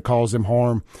the other and cause them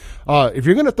harm. If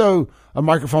you're going to throw a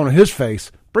microphone in his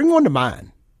face, bring one to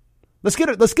mine. Let's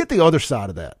get the other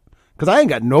side of that, because I ain't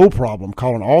got no problem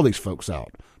calling all these folks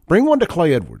out. Bring one to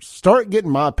Clay Edwards. Start getting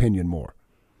my opinion more.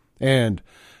 And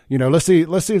let's see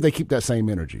if they keep that same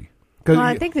energy. Well,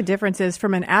 I think the difference is,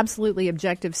 from an absolutely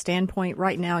objective standpoint,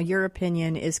 right now your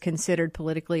opinion is considered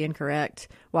politically incorrect,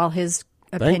 while his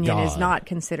opinion is not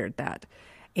considered that.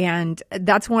 And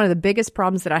that's one of the biggest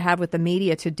problems that I have with the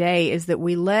media today, is that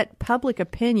we let public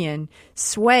opinion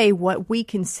sway what we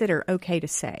consider okay to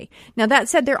say. Now, that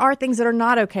said, there are things that are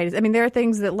not okay to say. There are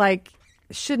things that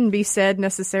shouldn't be said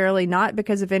necessarily, not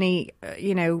because of any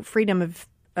freedom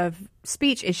of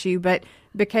speech issue, but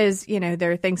because,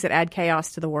 there are things that add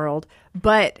chaos to the world.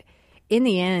 But in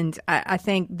the end, I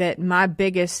think that my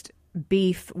biggest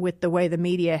beef with the way the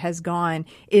media has gone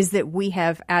is that we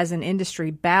have, as an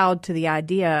industry, bowed to the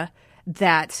idea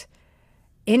that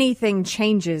anything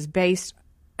changes based...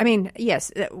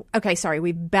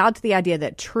 we've bowed to the idea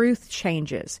that truth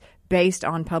changes based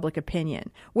on public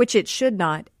opinion, which it should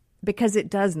not, because it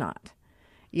does not.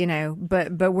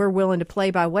 But we're willing to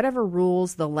play by whatever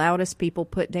rules the loudest people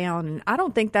put down. And I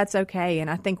don't think that's okay. And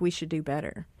I think we should do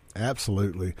better.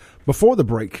 Absolutely. Before the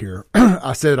break here,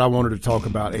 I said I wanted to talk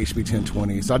about HB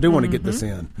 1020. So I do want to get this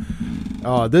in.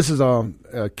 This is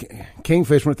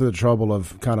Kingfish went through the trouble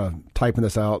of kind of typing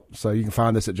this out, so you can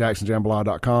find this at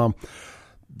jacksonjambalaya.com.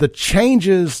 The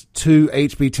changes to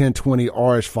HB 1020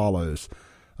 are as follows.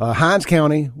 Hinds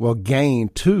County will gain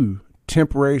 2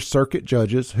 temporary circuit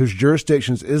judges whose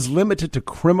jurisdictions is limited to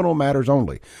criminal matters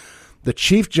only. The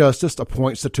Chief Justice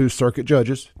appoints the 2 circuit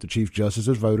judges. The Chief Justice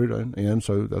is voted in,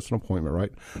 so that's an appointment,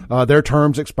 right? Their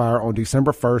terms expire on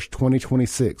December 1st,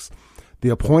 2026. The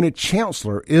appointed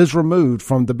chancellor is removed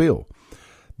from the bill.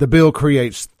 The bill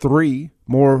creates 3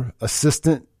 more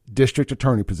assistant district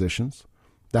attorney positions.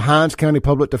 The Hinds County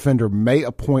Public Defender may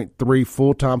appoint 3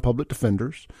 full-time public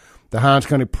defenders. The Hinds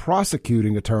County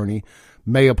Prosecuting Attorney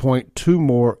may appoint 2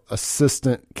 more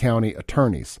assistant county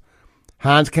attorneys.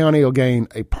 Hinds County will gain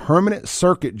a permanent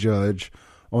circuit judge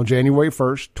on January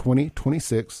 1st,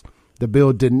 2026. The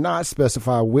bill did not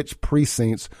specify which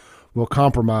precincts will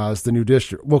comprise the new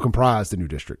district.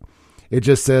 It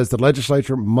just says the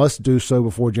legislature must do so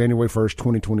before January 1st,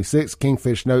 2026.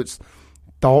 Kingfish notes,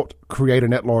 thought create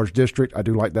an at-large district. I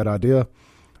do like that idea. It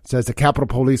says the Capitol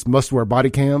Police must wear body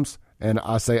cams. And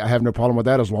I say I have no problem with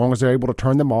that as long as they're able to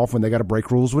turn them off when they got to break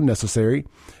rules when necessary.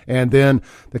 And then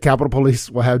the Capitol Police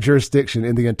will have jurisdiction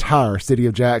in the entire city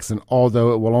of Jackson,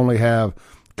 although it will only have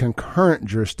concurrent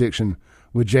jurisdiction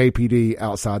with JPD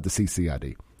outside the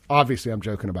CCID. Obviously, I'm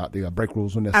joking about the break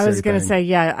rules when necessary. I was going to say,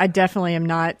 yeah, I definitely am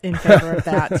not in favor of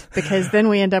that because then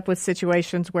we end up with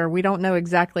situations where we don't know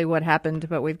exactly what happened,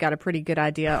 but we've got a pretty good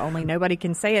idea. Only nobody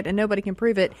can say it and nobody can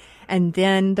prove it. And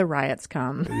then the riots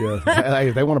come. Yeah. Hey,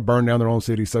 if they want to burn down their own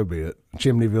city, so be it.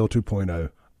 Chimneyville 2.0.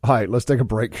 All right, let's take a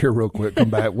break here real quick. Come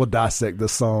back. We'll dissect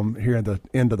this some here at the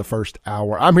end of the first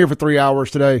hour. I'm here for 3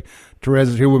 hours today. Therese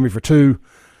is here with me for 2.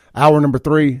 Hour number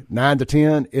 3, 9 to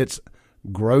 10, it's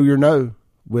Grow Your Know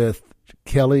with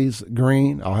Kelly's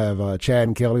Green. I'll have Chad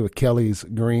and Kelly with Kelly's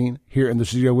Green here in the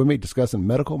studio with me discussing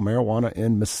medical marijuana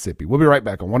in Mississippi. We'll be right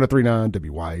back on 103.9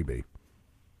 WYAB.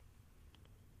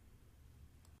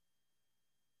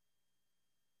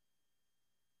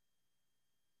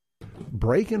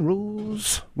 Breaking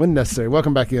rules when necessary.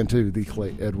 Welcome back into the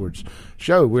Clay Edwards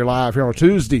Show. We're live here on a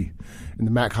Tuesday in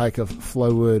the Mac Haik of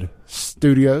Flowood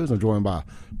Studios. I'm joined by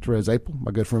Therese Apel,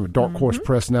 my good friend at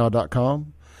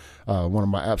darkhorsepressnow.com. One of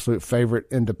my absolute favorite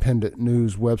independent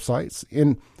news websites.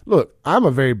 And look, I'm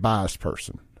a very biased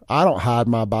person. I don't hide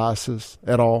my biases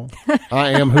at all. I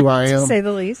am who I am. To say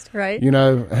the least, right? You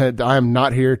know, I am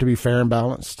not here to be fair and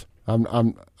balanced.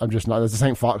 I'm just not. This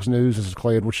ain't Fox News. This is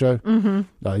Clay Edwards Show.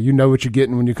 Mm-hmm. You know what you're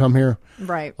getting when you come here.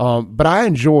 Right. But I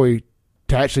enjoy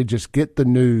to actually just get the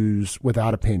news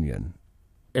without opinion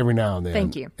every now and then.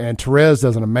 Thank you. And Therese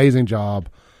does an amazing job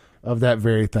of that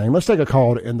very thing. Let's take a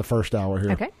call in the first hour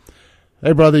here. Okay.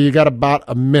 Hey, brother, you got about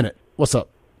a minute. What's up?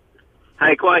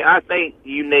 Hey, Clay,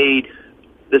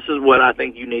 this is what I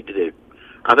think you need to do.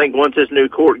 I think once this new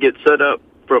court gets set up,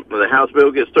 the House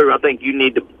bill gets through, I think you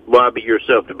need to lobby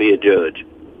yourself to be a judge.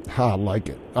 I like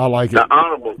it. I like it. The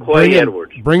Honorable Clay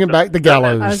Edwards. Bringing back the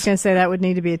gallows. I was going to say that would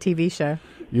need to be a TV show.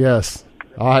 Yes.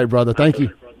 All right, brother. Thank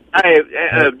you. Hey,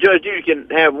 Judge, you can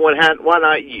have one hand. Why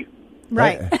not you?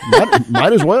 Right.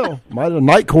 Might as well. Might have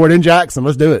night court in Jackson.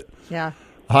 Let's do it. Yeah.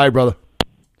 Hi, brother.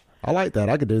 I like that.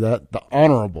 I could do that. The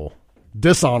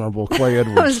dishonorable Clay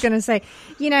Edwards. I was going to say,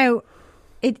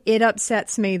 it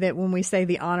upsets me that when we say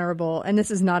the honorable, and this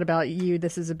is not about you,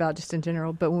 this is about just in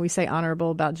general, but when we say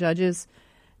honorable about judges,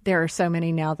 there are so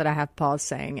many now that I have pause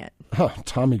saying it.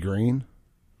 Tommy Green.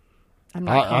 I'm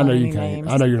not I know you any can't. names.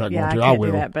 I know you're not going to. I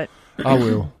will. Do that, but I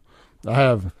will. I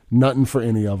have nothing for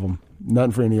any of them.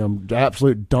 Nothing for any of them. The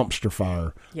absolute dumpster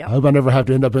fire. Yep. I hope I never have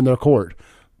to end up in their court.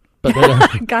 But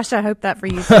gosh, I hope that for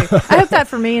you too. I hope that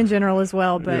for me in general as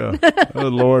well. But yeah. Oh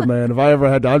Lord, man, if I ever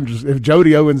had to, if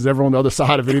Jody Owens is ever on the other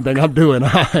side of anything I'm doing,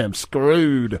 I am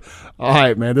screwed. All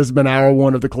right, man, this has been hour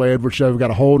 1 of the Clay Edwards Show. We've got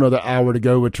a whole another hour to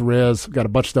go with Therese. We've got a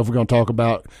bunch of stuff we're going to talk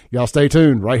about. Y'all stay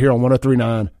tuned right here on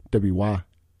 103.9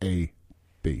 WYAB.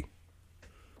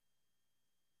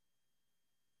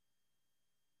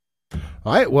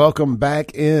 All right, welcome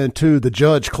back into the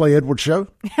Judge Clay Edwards Show.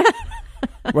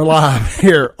 We're live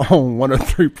here on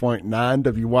 103.9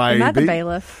 WYAB. Am I the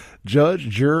bailiff? Judge,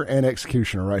 juror, and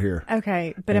executioner right here.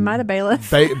 Okay, but am I the bailiff?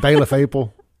 Bailiff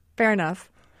Apel. Fair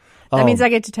enough. That means I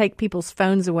get to take people's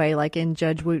phones away like in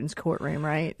Judge Wooten's courtroom,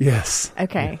 right? Yes.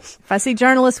 Okay. Yes. If I see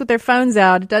journalists with their phones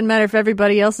out, it doesn't matter if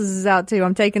everybody else's is out too.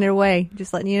 I'm taking it away.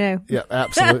 Just letting you know. Yeah,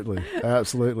 absolutely.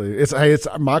 Absolutely. It's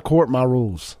my court, my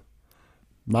rules.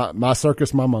 My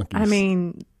circus, my monkeys. I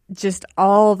mean, just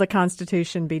all the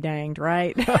Constitution be danged,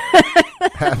 right?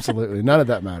 Absolutely. None of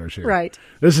that matters here. Right.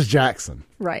 This is Jackson.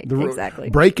 Right. Exactly.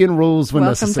 Breaking rules when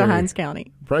necessary. Welcome to Hinds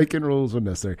County. Breaking rules when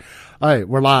necessary. All right,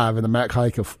 we're live in the Mac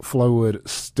Hike of Flowood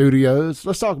Studios.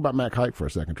 Let's talk about Mac Hike for a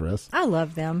second, Therese. I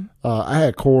love them. I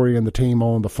had Corey and the team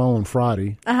on the phone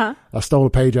Friday. Uh-huh. I stole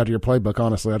a page out of your playbook,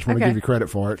 honestly. I just want to give you credit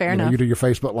for it. Fair enough. You do your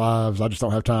Facebook Lives. I just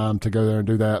don't have time to go there and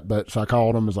do that. But so I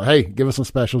called them and was like, hey, give us some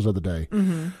specials of the day.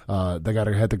 Mm-hmm.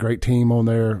 They had the great team on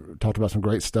there, talked about some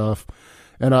great stuff.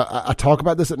 And I talk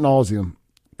about this ad nauseum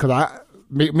because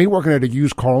me working at a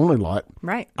used car only lot,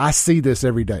 right? I see this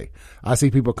every day. I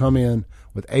see people come in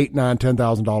with $8,000, $9,000,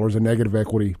 $10,000 in negative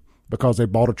equity because they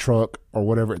bought a truck or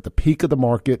whatever at the peak of the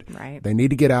market. Right. They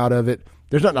need to get out of it.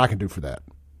 There's nothing I can do for that.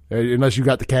 Unless you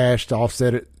got the cash to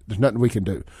offset it, there's nothing we can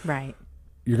do. Right.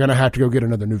 You're going to have to go get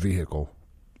another new vehicle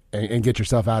and get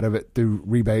yourself out of it through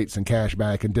rebates and cash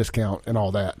back and discount and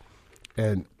all that.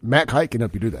 And Mac Hike can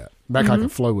help you do that. Mac Hike and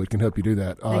Flowood can help you do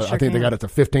that. I think they got up to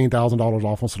 $15,000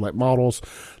 off on select models.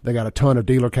 They got a ton of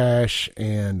dealer cash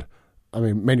and,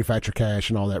 manufacturer cash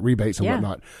and all that, rebates and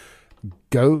whatnot.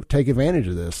 Go take advantage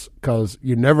of this because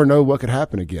you never know what could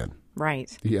happen again. Right.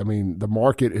 The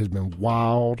market has been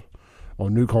wild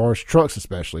on new cars, trucks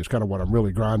especially. It's kind of what I'm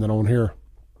really grinding on here.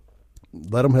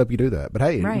 Let them help you do that. But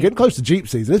hey, you're getting close to Jeep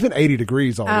season. It's been 80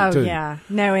 degrees already, too. Oh, yeah.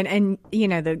 No, and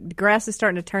the grass is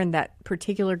starting to turn that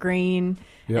particular green,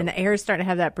 and the air is starting to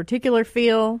have that particular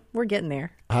feel. We're getting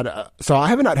there. So I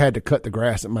have not had to cut the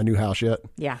grass at my new house yet.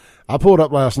 Yeah. I pulled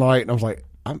up last night, and I was like,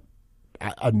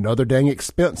 another dang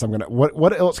expense.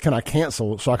 What else can I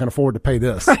cancel so I can afford to pay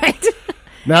this? Right.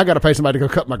 Now I got to pay somebody to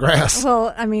go cut my grass.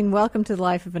 Well, welcome to the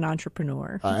life of an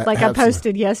entrepreneur. I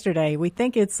posted yesterday, we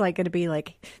think it's going to be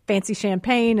fancy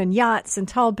champagne and yachts and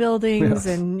tall buildings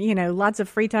and, lots of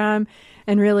free time.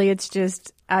 And really it's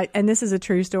just, and this is a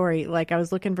true story. I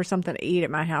was looking for something to eat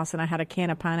at my house and I had a can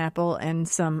of pineapple and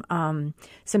some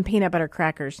peanut butter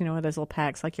crackers, one of those little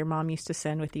packs like your mom used to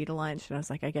send with you to lunch. And I was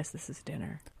like, I guess this is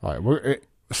dinner. All right.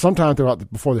 Sometime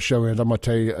before the show ends, I'm going to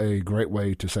tell you a great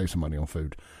way to save some money on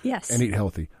food. Yes. And eat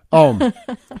healthy. But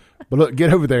look,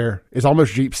 get over there. It's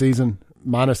almost Jeep season,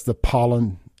 minus the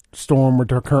pollen storm we're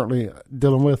currently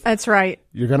dealing with. That's right.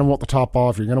 You're going to want the top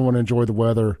off. You're going to want to enjoy the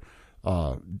weather.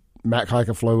 Mac Hike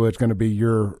and Flowood is going to be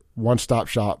your one-stop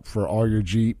shop for all your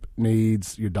Jeep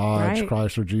needs, your Dodge,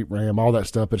 Chrysler, Jeep, Ram, all that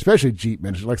stuff. But especially Jeep,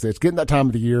 man. Like I said, it's getting that time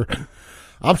of the year.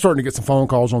 I'm starting to get some phone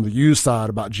calls on the used side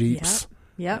about Jeeps.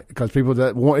 Yep. Because people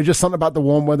it's just something about the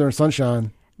warm weather and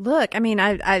sunshine. Look,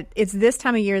 it's this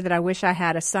time of year that I wish I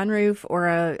had a sunroof or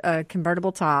a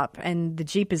convertible top, and the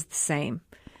Jeep is the same.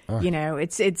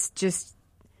 It's just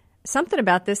something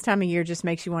about this time of year just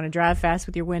makes you want to drive fast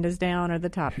with your windows down or the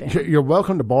top down. You're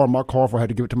welcome to borrow my car if I had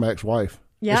to give it to my ex-wife.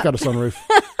 Yeah, it's got a sunroof.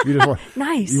 You just want,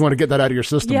 nice. You want to get that out of your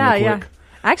system real quick. Yeah.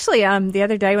 Actually, the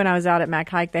other day when I was out at Mac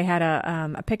Hike, they had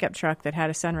a pickup truck that had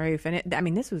a sunroof, and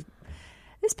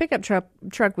this pickup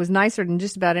truck was nicer than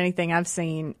just about anything I've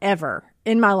seen ever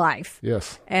in my life.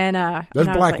 Yes. And those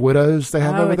Black Widows they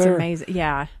have over there. Oh, it's amazing.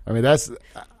 Yeah. That's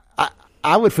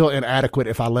I would feel inadequate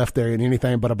if I left there in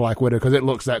anything but a Black Widow because it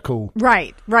looks that cool.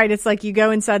 Right. It's like you go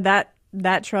inside that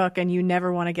truck and you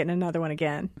never want to get in another one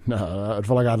again. No, I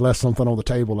feel like I'd left something on the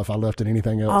table if I left in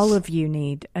anything else. All of you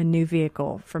need a new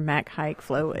vehicle for Mac Hike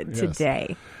Flowood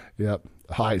today. Yep.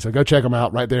 Hi, so go check them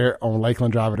out right there on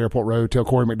Lakeland Drive at Airport Road. Tell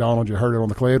Corey McDonald you heard it on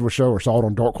the Clay Edwards Show or saw it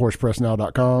on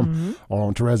darkhorsepressnow.com or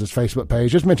on Therese's Facebook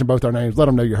page. Just mention both our names. Let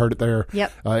them know you heard it there.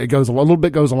 Yep. It goes a little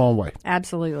bit goes a long way.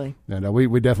 Absolutely. And we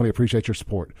definitely appreciate your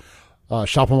support.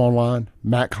 Shop them online,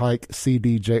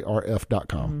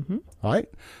 MacHikeCDJRF.com. All right.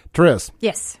 Therese.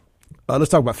 Yes. Let's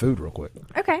talk about food real quick.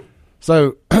 Okay.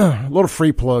 So a little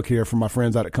free plug here from my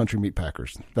friends out at Country Meat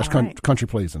Packers. That's country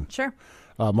pleasing. Sure.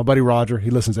 My buddy Roger, he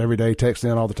listens every day, texts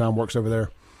in all the time, works over there.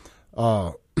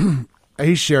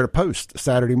 He shared a post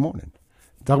Saturday morning.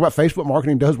 Talk about Facebook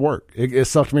marketing does work. It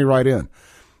sucked me right in.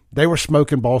 They were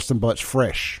smoking Boston butts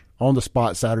fresh on the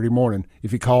spot Saturday morning.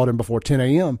 If you called in before 10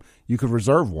 a.m., you could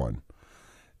reserve one.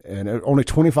 And only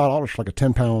 $25 for like a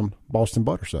 10-pound Boston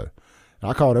butt or so. And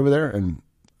I called over there and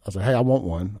I said, hey, I want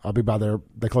one. I'll be by there.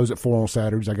 They close at 4 on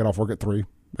Saturdays. I get off work at 3.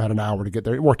 I had an hour to get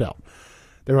there. It worked out.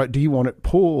 They were like, do you want it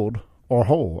pulled or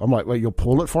whole? I'm like, wait, you'll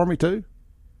pull it for me too?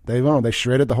 They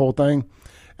shredded the whole thing.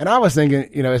 And I was thinking,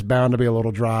 it's bound to be a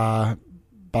little dry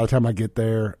by the time I get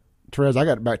there. Therese, I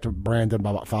got back to Brandon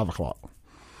by about 5 o'clock.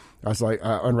 I was like,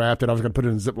 I unwrapped it. I was going to put it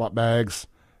in Ziploc bags.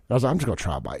 I was like, I'm just going to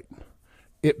try a bite.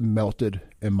 It melted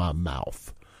in my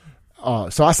mouth.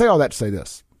 So I say all that to say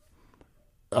this.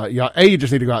 You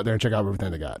just need to go out there and check out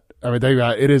everything they got. They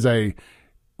got,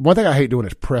 one thing I hate doing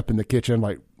is prep in the kitchen.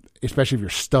 Like, especially if you're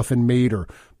stuffing meat or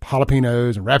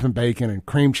jalapenos and wrapping bacon and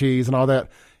cream cheese and all that.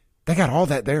 They got all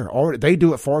that there already. They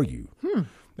do it for you.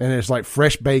 And it's like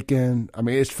fresh bacon. I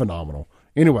mean, it's phenomenal.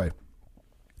 Anyway,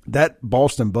 that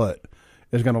Boston butt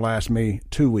is going to last me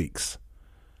 2 weeks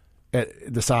at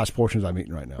the size portions I'm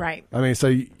eating right now. Right. I mean, so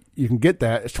you can get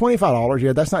that. It's $25.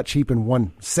 Yeah, that's not cheap in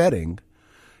one setting,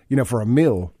 for a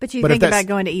meal. But you think about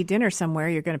going to eat dinner somewhere,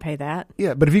 you're going to pay that.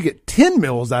 Yeah, but if you get 10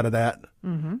 meals out of that,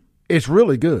 it's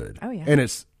really good. Oh, yeah. And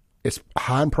it's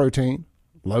high in protein,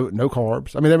 no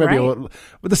carbs. I mean, there may be a little,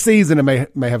 with the season, it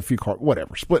may have a few carbs,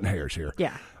 whatever, splitting hairs here.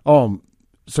 Yeah.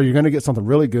 So you're going to get something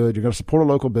really good. You're going to support a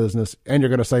local business, and you're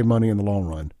going to save money in the long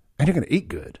run. And you're going to eat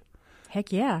good.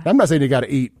 Heck yeah. I'm not saying you got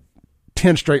to eat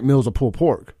 10 straight meals of pulled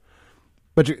pork,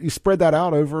 but you spread that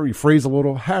out over, you freeze a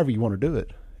little, however you want to do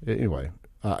it. Anyway,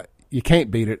 you can't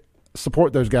beat it.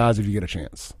 Support those guys if you get a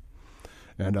chance.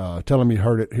 And tell them you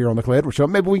heard it here on the Clay Edwards Show.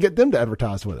 Maybe we can get them to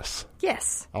advertise with us.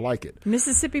 Yes. I like it.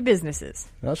 Mississippi businesses.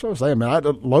 That's what I'm saying, man.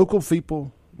 Local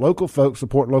people, local folks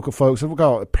support local folks. We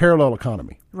call it a parallel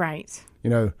economy. Right.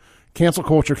 Cancel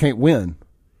culture can't win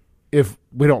if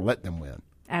we don't let them win.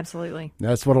 Absolutely.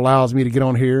 That's what allows me to get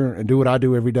on here and do what I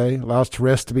do every day. Allows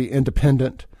THERESE to be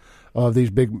independent of these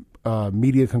big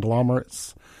media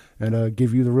conglomerates and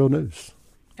give you the real news.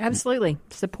 Absolutely.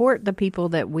 Support the people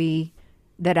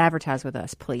that advertise with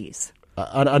us, please.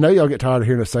 I know y'all get tired of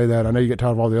hearing us say that. I know you get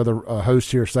tired of all the other hosts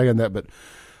here saying that, but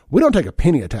we don't take a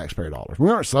penny of taxpayer dollars.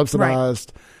 We aren't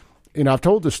subsidized. Right. I've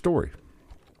told this story.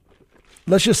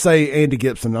 Let's just say Andy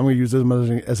Gibson, I'm going to use them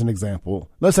as an example.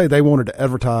 Let's say they wanted to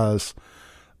advertise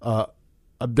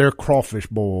their crawfish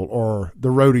bowl or the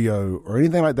rodeo or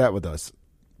anything like that with us.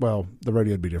 Well, the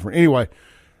rodeo would be different. Anyway,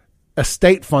 a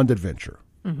state-funded venture.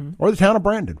 Or the town of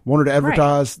Brandon wanted to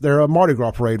advertise their Mardi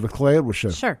Gras parade with Clay Edwards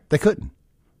Show. Sure. They couldn't.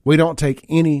 We don't take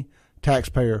any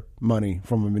taxpayer money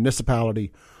from a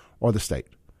municipality or the state.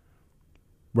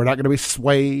 We're not going to be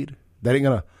swayed. That ain't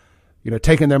going to,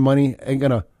 taking their money ain't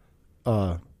going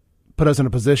to put us in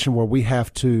a position where we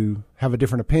have to have a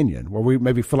different opinion, where we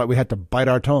maybe feel like we have to bite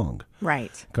our tongue.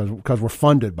 Right. Because we're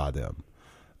funded by them.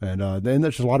 And then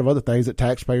there's a lot of other things that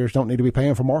taxpayers don't need to be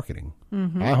paying for marketing. I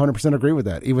 100% agree with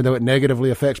that, even though it negatively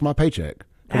affects my paycheck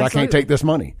because I can't take this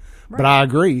money. Right. But I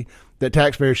agree that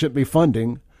taxpayers shouldn't be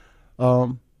funding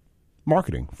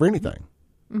marketing for anything.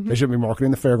 They shouldn't be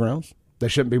marketing the fairgrounds. They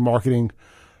shouldn't be marketing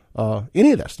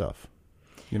any of that stuff.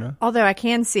 Although I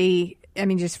can see,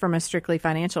 just from a strictly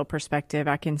financial perspective,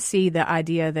 I can see the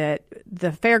idea that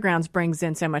the fairgrounds brings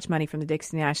in so much money from the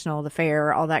Dixie National, the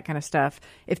fair, all that kind of stuff.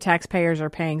 If taxpayers are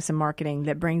paying some marketing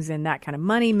that brings in that kind of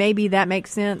money, maybe that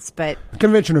makes sense. But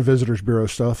Convention and Visitors Bureau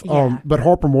stuff. Yeah. But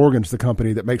Harper Morgan's the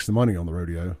company that makes the money on the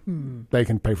rodeo. They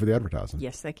can pay for the advertising.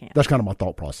 Yes, they can. That's kind of my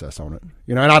thought process on it.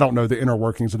 And I don't know the inner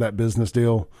workings of that business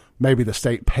deal. Maybe the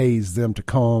state pays them to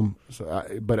come,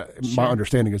 but my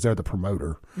understanding is they're the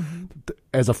promoter.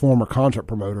 As a former concert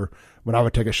promoter, when I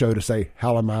would take a show to say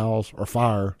Howlin' Miles or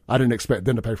Fire, I didn't expect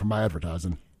them to pay for my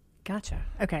advertising. Gotcha.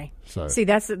 Okay. So, see,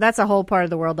 that's a whole part of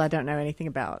the world I don't know anything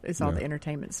about. It's all the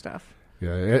entertainment stuff.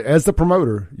 Yeah. As the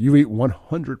promoter, you eat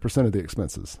 100% of the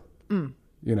expenses. And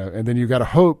then you got to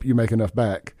hope you make enough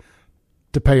back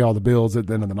to pay all the bills at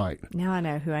the end of the night. Now I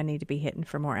know who I need to be hitting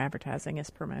for more advertising as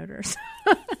promoters.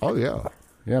 Oh yeah.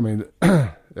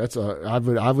 That's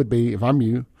I would be, if I'm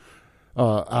you,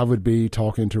 I would be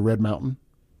talking to Red Mountain,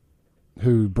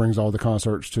 who brings all the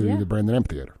concerts to the Brandon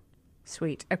Amphitheater.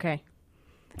 Sweet. Okay.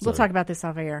 We'll talk about this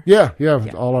off air. Yeah.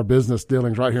 All our business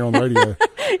dealings right here on the radio.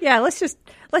 Yeah, let's just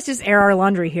air our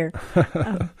laundry here.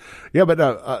 Yeah, but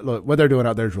look, what they're doing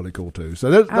out there is really cool too. So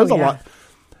there's a lot.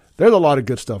 There's a lot of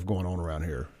good stuff going on around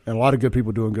here, and a lot of good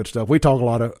people doing good stuff. I talk a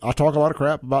lot of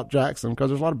crap about Jackson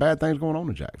because there's a lot of bad things going on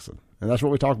in Jackson, and that's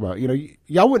what we talk about.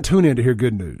 Y'all wouldn't tune in to hear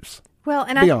good news. Well,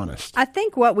 and be honest. I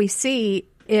think what we see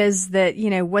is that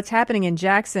what's happening in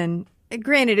Jackson.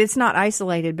 Granted, it's not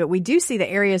isolated, but we do see the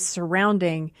areas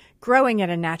surrounding growing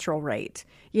at a natural rate.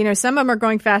 Some of them are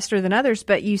going faster than others,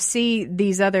 but you see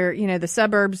these other, the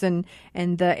suburbs and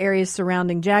the areas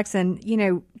surrounding Jackson,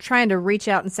 trying to reach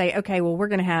out and say, okay, well, we're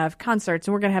going to have concerts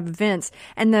and we're going to have events.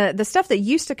 And the stuff that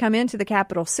used to come into the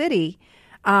capital city,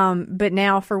 but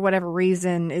now for whatever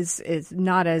reason is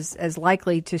not as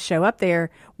likely to show up there,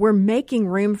 we're making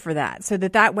room for that so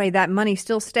that way that money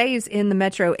still stays in the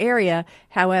metro area.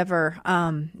 However,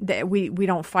 that we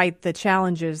don't fight the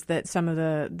challenges that some of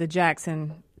the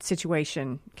Jackson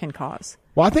situation can cause.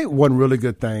 Well, I think one really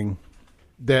good thing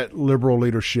that liberal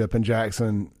leadership in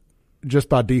Jackson, just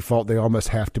by default, they almost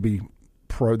have to be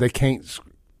pro. They can't,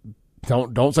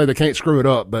 don't say they can't screw it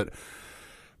up, but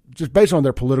just based on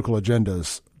their political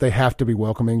agendas, they have to be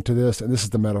welcoming to this. And this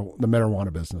is the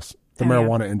marijuana business, the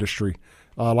marijuana industry.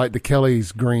 Like the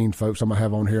Kelly's Green folks I'm going to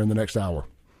have on here in the next hour.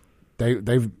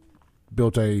 They've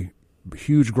built a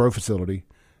huge grow facility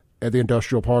at the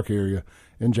industrial park area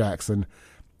in Jackson.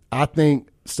 I think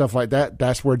stuff like that,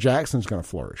 that's where Jackson's going to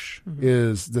flourish,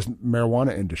 is this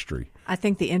marijuana industry. I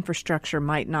think the infrastructure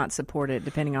might not support it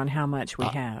depending on how much we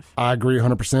have. I agree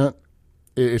 100%.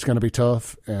 It's going to be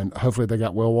tough, and hopefully they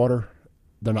got well water.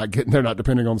 They're not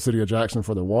depending on the city of Jackson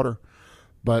for their water,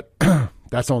 but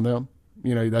that's on them.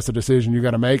 That's a decision you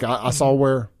got to make. I saw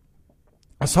where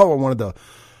one of the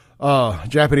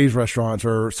Japanese restaurants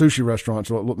or sushi restaurants,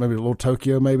 or maybe a little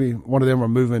Tokyo, maybe one of them were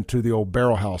moving to the old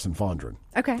Barrel House in Fondren.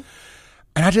 Okay.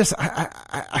 And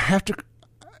I have to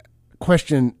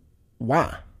question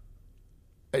why.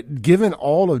 Given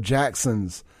all of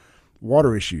Jackson's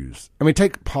water issues, I mean,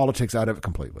 take politics out of it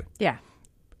completely. Yeah.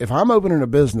 If I'm opening a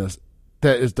business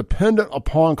that is dependent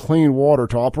upon clean water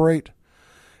to operate,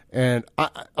 and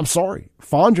I'm sorry,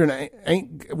 Fondren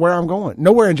ain't where I'm going.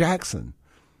 Nowhere in Jackson,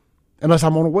 unless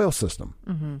I'm on a well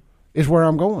system, is where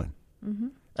I'm going.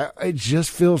 It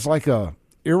just feels like a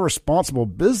irresponsible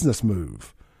business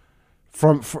move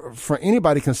for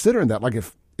anybody considering that. Like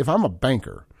if I'm a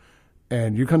banker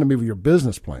and you come to me with your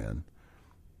business plan,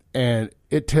 and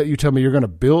you tell me you're going to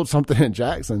build something in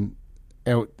Jackson,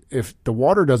 and if the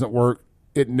water doesn't work,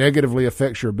 it negatively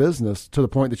affects your business to the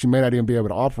point that you may not even be able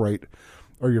to operate,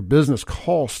 or your business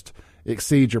cost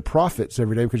exceeds your profits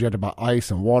every day because you have to buy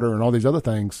ice and water and all these other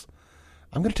things,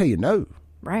 I'm going to tell you no.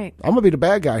 Right. I'm going to be the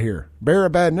bad guy here, bearer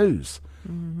of bad news.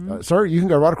 Sir, you can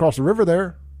go right across the river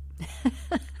there,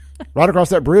 right across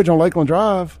that bridge on Lakeland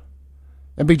Drive,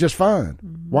 and be just fine.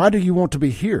 Why do you want to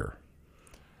be here?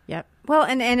 Yep. Well,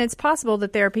 and it's possible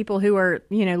that there are people who are,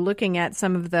 looking at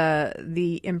some of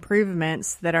the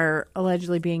improvements that are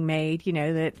allegedly being made,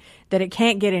 that it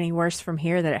can't get any worse from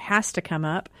here, that it has to come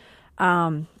up.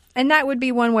 And that would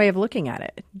be one way of looking at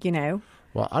it,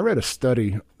 Well, I read a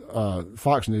study,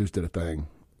 Fox News did a thing,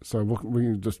 so we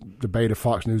can just debate if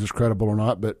Fox News is credible or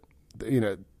not, but,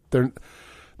 they're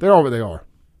all what they are.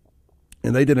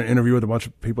 And they did an interview with a bunch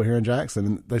of people here in Jackson.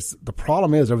 And the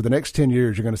problem is, over the next 10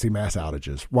 years, you're going to see mass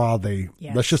outages while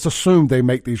let's just assume they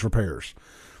make these repairs.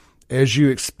 As you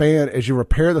expand, as you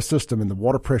repair the system and the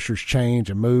water pressures change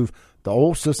and move, the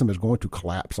old system is going to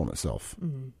collapse on itself.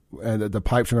 And the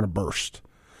pipes are going to burst.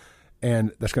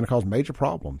 And that's going to cause major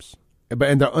problems.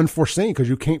 And they're unforeseen because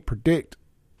you can't predict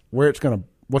what's going to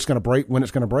break, when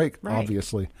it's going to break,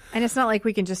 obviously. And it's not like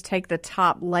we can just take the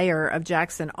top layer of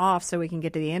Jackson off so we can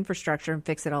get to the infrastructure and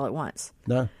fix it all at once.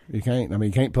 No, you can't. I mean,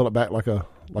 you can't pull it back like a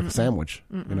sandwich,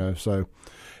 So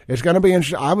it's going to be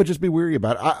interesting. I would just be weary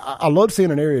about it. I love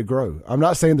seeing an area grow. I'm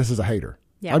not saying this is a hater.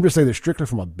 Yeah. I'm just saying that strictly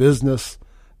from a business,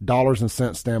 dollars and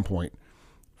cents standpoint,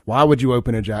 why would you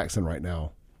open in Jackson right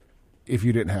now if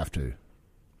you didn't have to?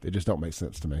 It just don't make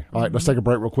sense to me. All right, let's take a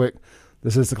break real quick.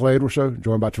 This is the Clay Edwards Show,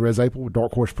 joined by Therese Apel with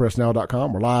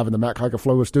darkhorsepressnow.com. We're live in the Matt Kike of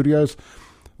Flowwood Studios.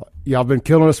 Y'all been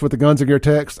killing us with the guns and gear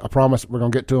text. I promise we're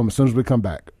going to get to them as soon as we come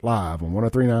back. Live on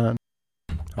 103.9.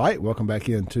 All right, welcome back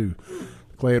into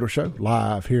the Clay Edwards Show,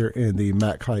 live here in the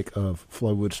Matt Kike of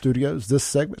Flowwood Studios. This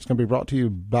segment is going to be brought to you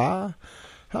by,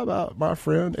 how about my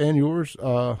friend and yours,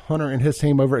 Hunter and his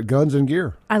team over at Guns and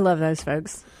Gear. I love those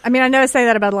folks. I mean, I know I say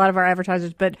that about a lot of our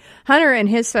advertisers, but Hunter and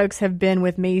his folks have been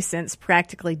with me since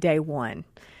practically day one.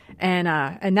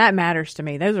 And that matters to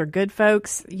me. Those are good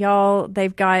folks, y'all.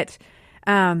 They've got,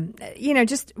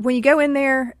 just when you go in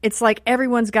there, it's like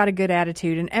everyone's got a good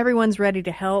attitude and everyone's ready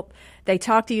to help. They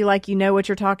talk to you like you know what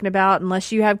you're talking about,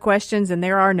 unless you have questions, and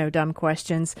there are no dumb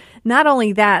questions. Not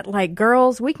only that, like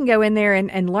girls, we can go in there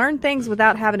and learn things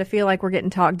without having to feel like we're getting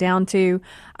talked down to.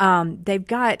 They've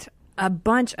got a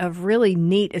bunch of really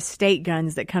neat estate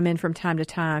guns that come in from time to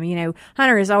time.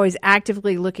 Hunter is always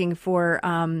actively looking for,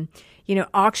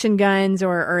 auction guns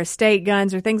or estate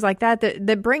guns or things like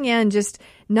that bring in just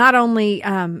not only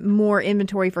more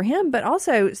inventory for him, but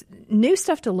also new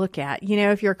stuff to look at.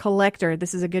 If you're a collector,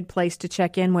 this is a good place to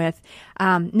check in with.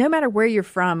 No matter where you're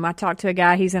from, I talked to a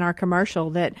guy, he's in our commercial,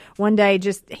 that one day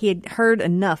he had heard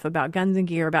enough about Guns and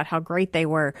Gear, about how great they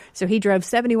were. So he drove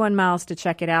 71 miles to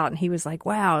check it out, and he was like,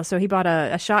 wow. So he bought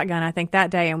a shotgun, I think, that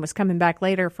day and was coming back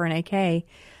later for an AK.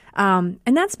 And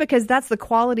that's because that's the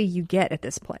quality you get at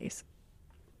this place.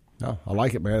 No, I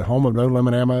like it, man. Home of no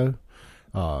limit ammo.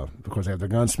 Because they have the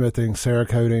gunsmithing,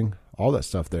 Cerakoting, all that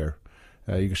stuff there.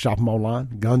 You can shop them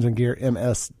online,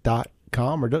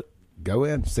 gunsandgearms.com, or just go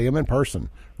in, see them in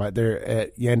person right there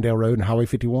at Yandell Road and Highway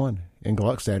 51 in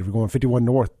Gluckstadt. If you're going 51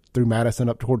 north through Madison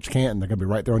up towards Canton, they're going to be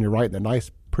right there on your right in the nice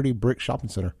pretty brick shopping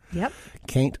center. Yep.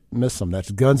 Can't miss them.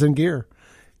 That's Guns and Gear,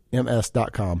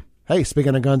 ms.com. Hey,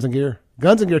 speaking of Guns and Gear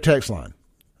text line.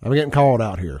 I'm getting called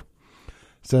out here.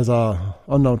 Says,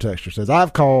 unknown texture says,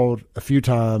 I've called a few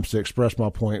times to express my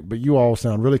point, but you all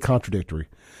sound really contradictory.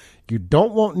 You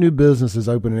don't want new businesses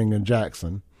opening in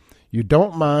Jackson. You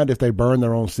don't mind if they burn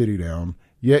their own city down,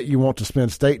 yet you want to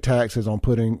spend state taxes on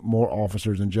putting more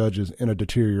officers and judges in a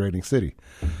deteriorating city.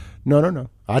 No.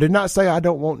 I did not say I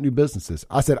don't want new businesses.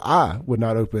 I said I would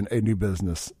not open a new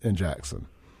business in Jackson.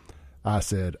 I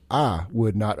said I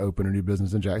would not open a new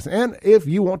business in Jackson. And if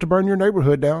you want to burn your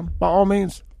neighborhood down, by all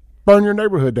means, burn your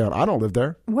neighborhood down. I don't live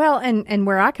there. Well, and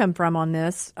where I come from on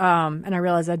this, and I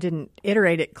realize I didn't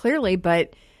iterate it clearly,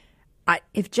 but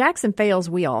if Jackson fails,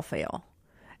 we all fail.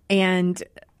 And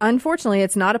unfortunately,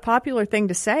 it's not a popular thing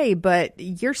to say, but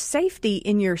your safety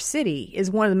in your city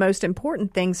is one of the most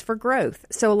important things for growth.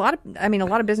 So a lot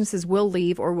of businesses will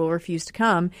leave or will refuse to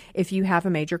come if you have a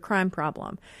major crime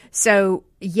problem. So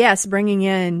yes, bringing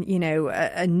in,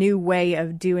 a new way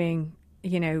of doing,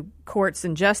 courts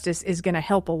and justice is going to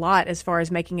help a lot as far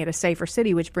as making it a safer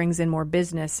city, which brings in more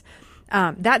business.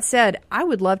 That said, I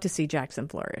would love to see Jackson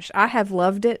flourish. I have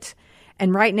loved it.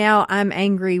 And right now, I'm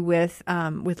angry with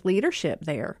leadership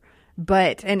there.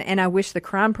 But and I wish the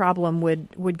crime problem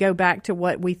would go back to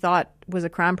what we thought was a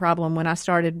crime problem when I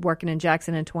started working in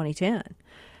Jackson in 2010.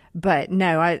 But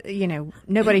no,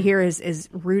 nobody here is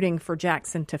rooting for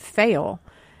Jackson to fail.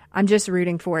 I'm just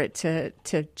rooting for it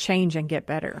to change and get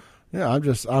better. Yeah,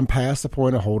 I'm past the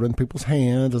point of holding people's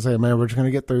hands and saying, man, we're just going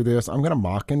to get through this. I'm going to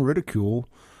mock and ridicule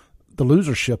the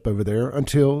losership over there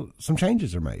until some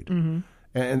changes are made. Mm-hmm.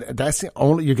 And that's the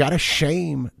only, you got to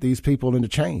shame these people into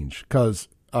change, because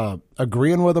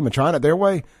agreeing with them and trying it their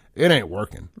way, it ain't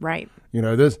working. Right.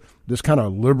 This kind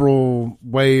of liberal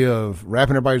way of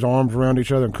wrapping everybody's arms around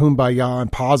each other and kumbaya and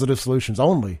positive solutions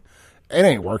only, it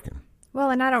ain't working. Well,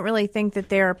 and I don't really think that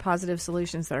there are positive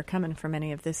solutions that are coming from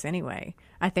any of this anyway.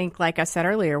 I think, like I said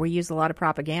earlier, we use a lot of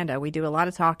propaganda. We do a lot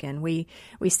of talking. We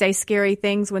say scary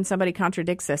things when somebody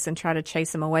contradicts us and try to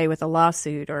chase them away with a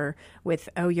lawsuit or with,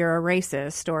 oh, you're a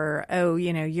racist, or, oh,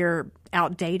 you're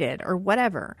outdated or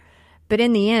whatever. But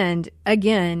in the end,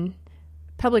 again,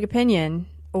 public opinion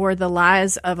or the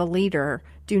lies of a leader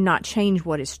do not change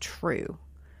what is true.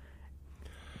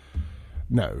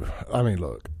 No. I mean,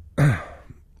 look.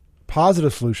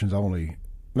 Positive solutions only,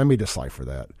 let me decipher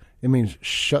that. It means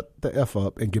shut the F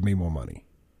up and give me more money.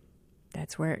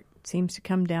 That's where it seems to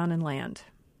come down and land.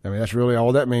 I mean, that's really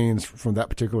all that means from that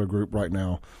particular group right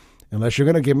now. Unless you're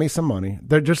going to give me some money.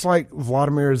 They're just like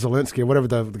Vladimir Zelensky, whatever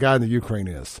the guy in the Ukraine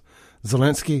is.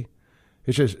 Zelensky,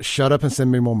 it's just shut up and send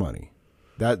me more money.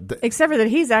 Except for that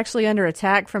he's actually under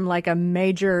attack from like a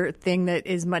major thing that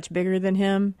is much bigger than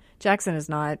him. Jackson is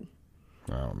not.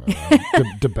 I don't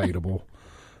know.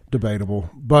 Debatable.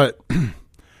 But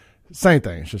same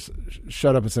thing. It's just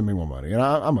shut up and send me more money. And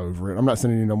I'm over it. I'm not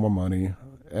sending you no more money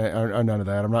or none of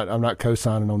that. I'm not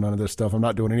co-signing on none of this stuff. I'm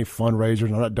not doing any fundraisers.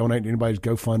 I'm not donating to anybody's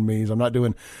GoFundMes. I'm not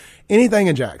doing anything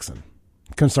in Jackson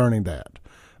concerning that.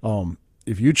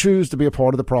 If you choose to be a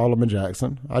part of the problem in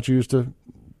Jackson, I choose to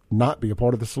not be a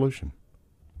part of the solution.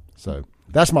 So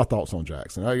that's my thoughts on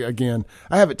Jackson.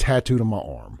 I have it tattooed on my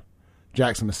arm.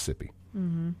 Jackson, Mississippi.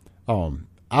 Mm-hmm.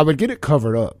 I would get it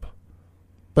covered up.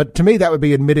 But to me, that would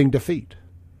be admitting defeat.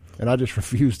 And I just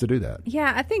refuse to do that.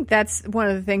 Yeah, I think that's one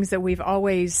of the things that we've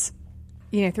always,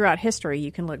 throughout history, you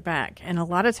can look back. And a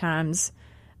lot of times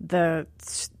the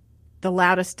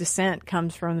loudest dissent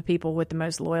comes from the people with the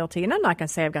most loyalty. And I'm not going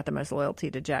to say I've got the most loyalty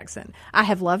to Jackson. I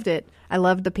have loved it. I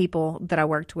loved the people that I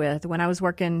worked with. When I was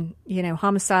working,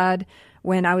 homicide,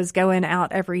 when I was going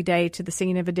out every day to the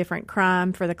scene of a different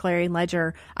crime for the Clarion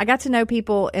Ledger, I got to know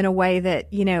people in a way that,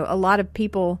 a lot of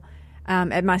people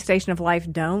at my station of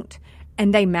life don't.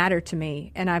 And they matter to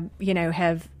me. And I,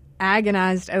 have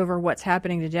agonized over what's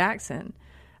happening to Jackson.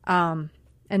 And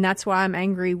that's why I'm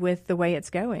angry with the way it's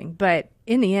going. But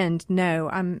in the end, no,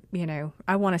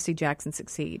 I want to see Jackson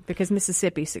succeed, because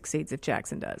Mississippi succeeds if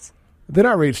Jackson does. Then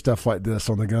I read stuff like this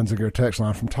on the Guns and Gear text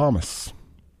line from Thomas.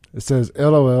 It says,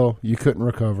 LOL, you couldn't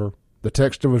recover. The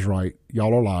texter was right.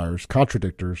 Y'all are liars,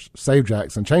 contradictors. Save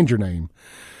Jackson. Change your name.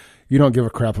 You don't give a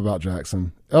crap about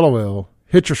Jackson. LOL,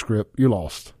 hit your script. You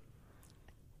lost.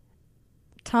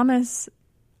 Thomas,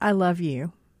 I love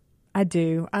you. I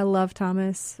do. I love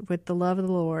Thomas with the love of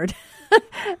the Lord.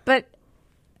 But,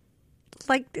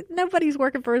 nobody's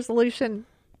working for a solution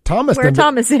Thomas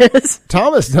is.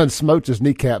 Thomas done smoked his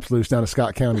kneecaps loose down in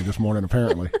Scott County this morning,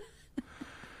 apparently.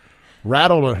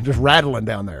 Rattling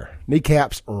down there.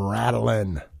 Kneecaps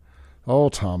rattling. Oh,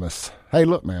 Thomas. Hey,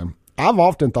 look, man. I've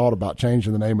often thought about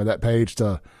changing the name of that page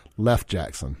to Left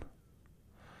Jackson.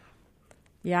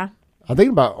 Yeah. I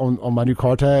think about on my new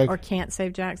car tag. Or Can't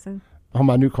Save Jackson. On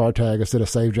my new car tag, instead of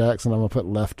Save Jackson, I'm going to put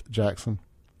Left Jackson.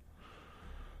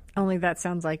 Only that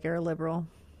sounds like you're a liberal.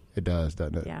 It does,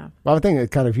 doesn't it? Yeah. Well, I think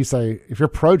it kind of, if you're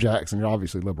pro-Jackson, you're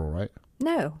obviously liberal, right?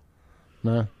 No.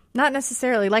 No? Not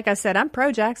necessarily. Like I said, I'm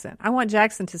pro-Jackson. I want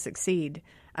Jackson to succeed.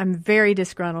 I'm very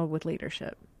disgruntled with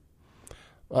leadership.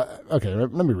 Okay,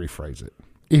 let me rephrase it.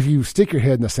 If you stick your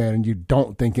head in the sand and you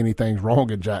don't think anything's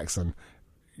wrong in Jackson,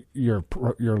 you're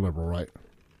liberal, right?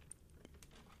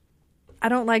 I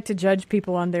don't like to judge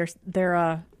people on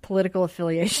their political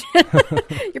affiliation.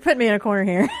 You're putting me in a corner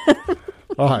here.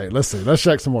 All right, let's see. Let's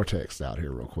check some more text out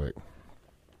here real quick.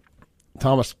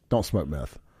 Thomas, don't smoke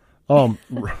meth.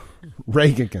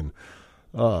 Reagan.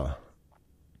 Oh,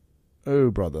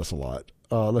 brother, that's a lot.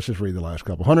 Let's just read the last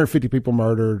couple. 150 people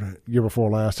murdered year before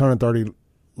last, 130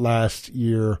 last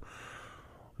year.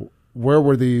 Where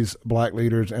were these black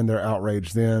leaders and their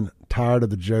outrage then? Tired of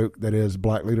the joke that is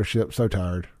black leadership, so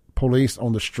tired. Police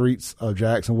on the streets of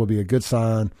Jackson will be a good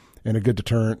sign and a good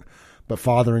deterrent, but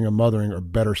fathering and mothering are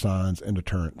better signs and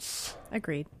deterrents.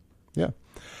 Agreed. Yeah.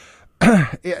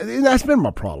 That's been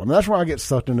my problem. That's why I get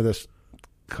sucked into this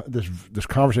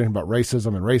conversation about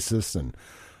racism and racists and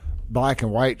black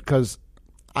and white, because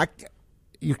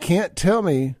you can't tell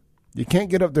me, you can't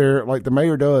get up there like the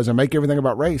mayor does and make everything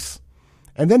about race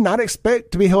and then not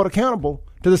expect to be held accountable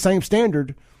to the same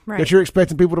standard that you're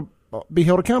expecting people to be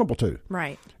held accountable to.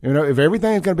 Right. You know, if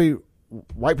everything's going to be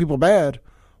white people bad,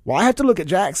 well, I have to look at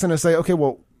Jackson and say, okay,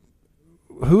 well,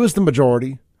 who is the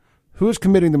majority? Who is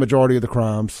committing the majority of the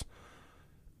crimes?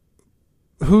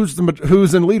 Who's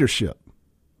in leadership?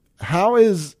 Where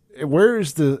is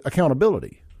the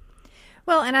accountability?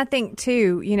 Well, and I think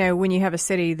too, you know, when you have a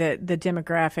city that the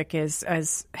demographic is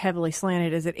as heavily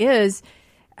slanted as it is,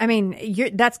 I mean,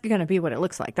 that's going to be what it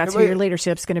looks like. That's who your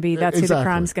leadership's going to be. That's who the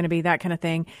crime's going to be, that kind of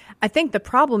thing. I think the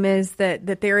problem is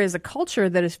that there is a culture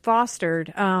that is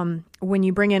fostered when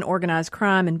you bring in organized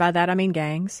crime, and by that I mean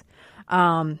gangs,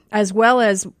 as well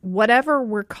as whatever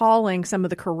we're calling some of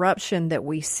the corruption that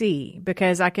we see.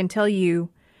 Because I can tell you,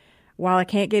 while I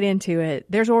can't get into it,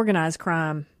 there's organized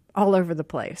crime all over the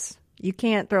place. You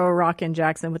can't throw a rock in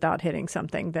Jackson without hitting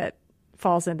something that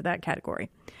falls into that category.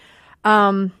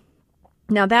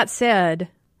 Now, that said,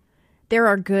 there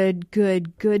are good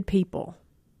people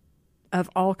of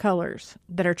all colors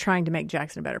that are trying to make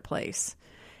Jackson a better place.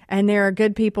 And there are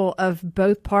good people of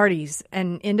both parties,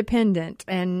 and independent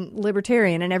and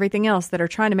libertarian and everything else, that are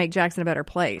trying to make Jackson a better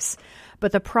place.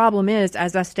 But the problem is,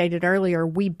 as I stated earlier,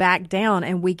 we back down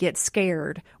and we get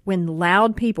scared when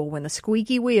loud people, when the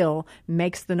squeaky wheel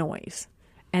makes the noise.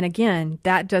 And again,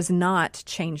 that does not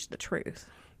change the truth.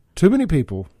 Too many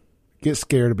people get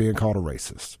scared of being called a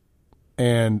racist,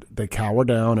 and they cower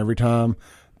down every time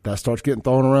that starts getting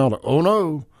thrown around. Like, oh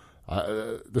no,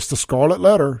 this is the scarlet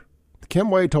letter. Kim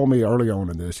Wade told me early on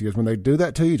in this, he goes, when they do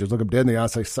that to you, just look them dead in the eye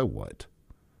and say, so what?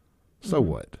 So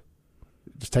what?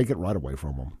 Just take it right away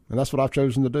from them. And that's what I've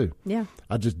chosen to do. Yeah.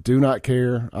 I just do not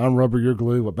care. I'm rubber, you're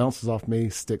glue. What bounces off me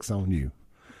sticks on you.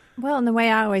 Well, and the way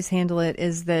I always handle it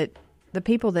is that the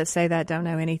people that say that don't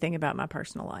know anything about my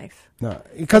personal life. No,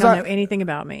 because I don't know anything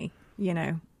about me, you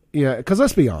know. Yeah, because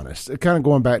let's be honest. Kind of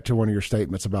going back to one of your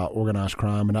statements about organized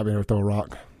crime and not being able to throw a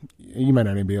rock. You may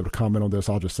not even be able to comment on this.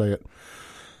 I'll just say it.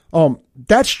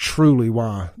 That's truly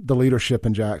why the leadership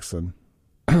in Jackson,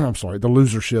 the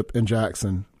losership in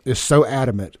Jackson is so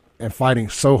adamant and fighting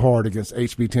so hard against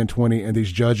HB 1020 and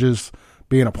these judges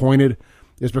being appointed,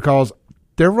 is because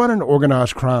they're running an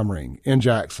organized crime ring in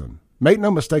Jackson. Make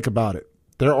no mistake about it.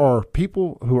 There are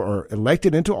people who are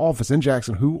elected into office in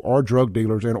Jackson who are drug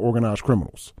dealers and organized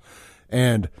criminals.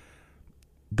 And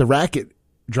the racket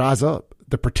dries up.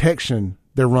 The protection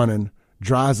they're running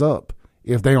dries up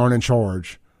if they aren't in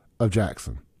charge of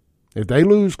Jackson. If they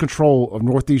lose control of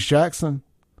Northeast Jackson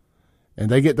and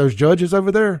they get those judges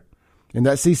over there in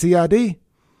that CCID,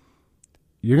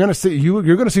 you're going to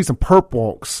see some perp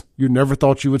walks you never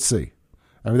thought you would see.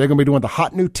 I mean, they're going to be doing the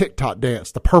hot new TikTok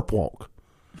dance, the perp walk.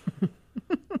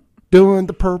 Doing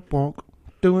the perp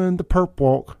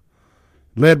walk,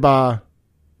 led by,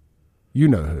 you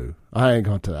know who. I ain't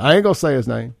gonna say his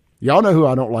name. Y'all know who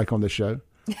I don't like on this show.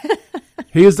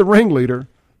 He is the ringleader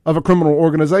of a criminal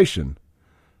organization,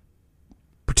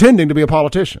 pretending to be a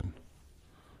politician.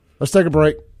 Let's take a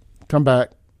break. Come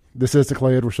back. This is the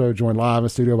Clay Edwards Show, joined live in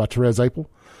studio by THERESE April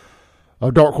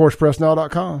of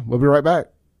darkhorsepressnow.com. We'll be right back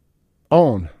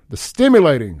on the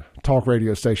stimulating talk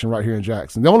radio station right here in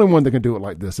Jackson. The only one that can do it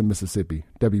like this in Mississippi,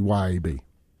 WYAB.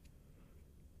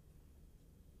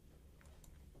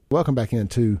 Welcome back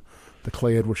into the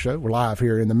Clay Edwards Show. We're live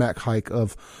here in the Mac Hike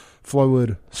of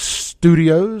Flowood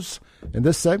Studios. And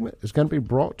this segment is going to be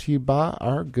brought to you by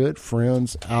our good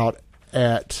friends out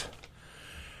at,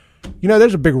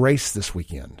 there's a big race this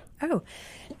weekend. Oh.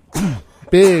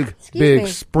 Big me.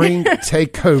 spring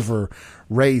takeover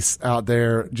race out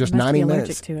there. Just 90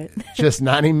 minutes. To it. Just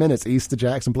 90 minutes east of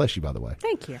Jackson. Bless you, by the way.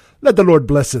 Thank you. Let the Lord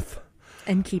blesseth.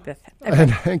 And keepeth.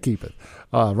 Okay. And keepeth.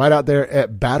 Right out there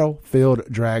at Battlefield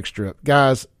Drag Strip.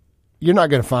 Guys, you're not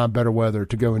going to find better weather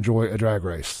to go enjoy a drag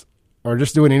race or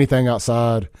just doing anything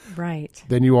outside right.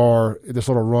 than you are this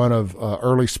little run of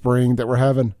early spring that we're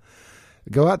having.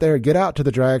 Go out there, get out to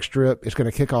the drag strip. It's going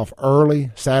to kick off early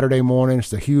Saturday morning.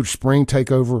 It's the huge spring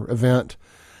takeover event.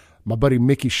 My buddy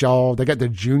Mickey Shaw, they got the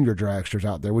junior dragsters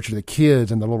out there, which are the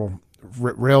kids in the little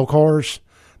rail cars,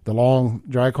 the long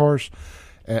drag cars.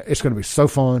 It's going to be so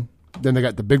fun. Then they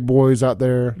got the big boys out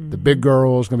there, the big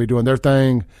girls going to be doing their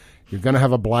thing. You're going to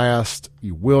have a blast.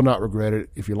 You will not regret it.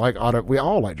 If you like auto, we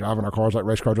all like driving our cars like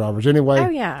race car drivers anyway. Oh,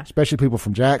 yeah. Especially people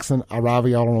from Jackson. I rival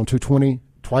y'all on 220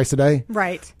 twice a day.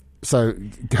 Right. So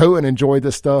go and enjoy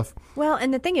this stuff. Well,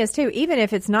 and the thing is, too, even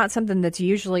if it's not something that's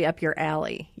usually up your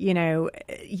alley,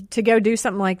 to go do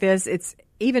something like this,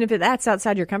 even if that's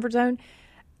outside your comfort zone.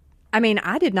 I mean,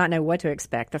 I did not know what to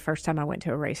expect the first time I went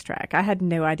to a racetrack. I had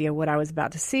no idea what I was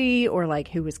about to see or like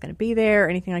who was going to be there or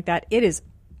anything like that. It is,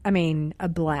 a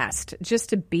blast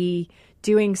just to be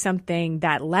doing something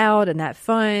that loud and that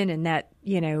fun and that,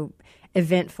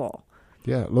 eventful.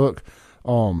 Yeah, look,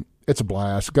 it's a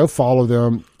blast. Go follow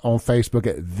them on Facebook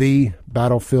at The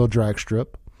Battlefield Drag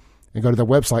Strip and go to their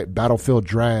website,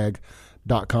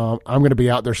 battlefielddrag.com. I'm going to be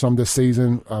out there some this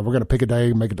season. We're going to pick a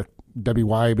day, make it a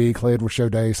WYAB, Clay Edwards Show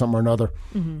Day, something or another.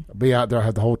 Mm-hmm. Be out there. I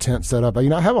have the whole tent set up. I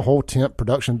have a whole tent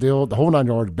production deal, the whole 9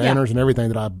 yards, banners and everything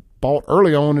that I bought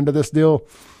early on into this deal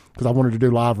because I wanted to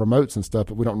do live remotes and stuff,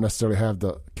 but we don't necessarily have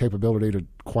the capability to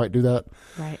quite do that.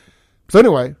 Right. So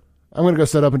anyway, I'm going to go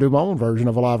set up and do my own version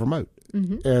of a live remote.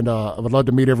 Mm-hmm. And I would love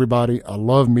to meet everybody. I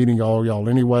love meeting y'all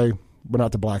anyway. Went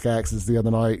out to Black Axes the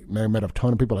other night. Man, met a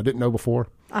ton of people I didn't know before.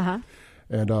 Uh-huh.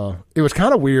 And it was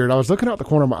kind of weird. I was looking out the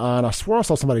corner of my eye, and I swore I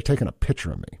saw somebody taking a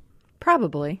picture of me.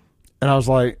 Probably. And I was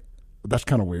like, that's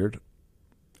kind of weird.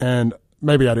 And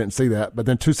maybe I didn't see that. But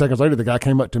then 2 seconds later, the guy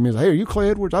came up to me and said, hey, are you Clay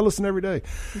Edwards? I listen every day.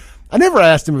 I never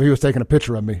asked him if he was taking a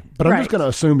picture of me, but I'm just going to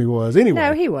assume he was anyway.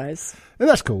 No, he was. And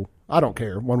that's cool. I don't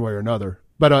care one way or another.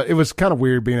 But it was kind of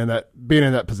weird being in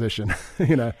that position,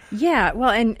 Yeah, well,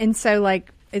 and so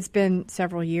like it's been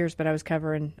several years, but I was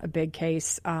covering a big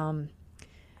case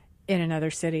in another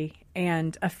city,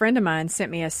 and a friend of mine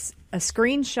sent me a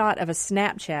screenshot of a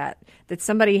Snapchat that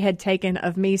somebody had taken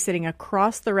of me sitting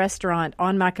across the restaurant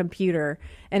on my computer,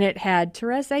 and it had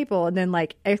THERESE Apel and then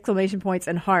like exclamation points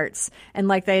and hearts, and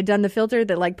like they had done the filter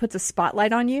that like puts a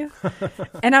spotlight on you.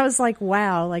 And I was like,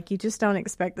 wow, like you just don't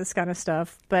expect this kind of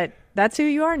stuff, but that's who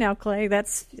you are now, Clay.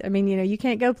 That's, you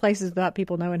can't go places without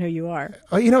people knowing who you are.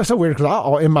 It's so weird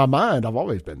because in my mind I've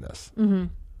always been this. Mm-hmm.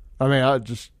 I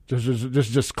just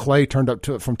Clay turned up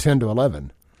to it from 10 to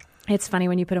 11. It's funny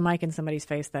when you put a mic in somebody's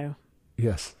face, though.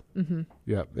 Yes. Mm-hmm.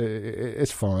 Yeah,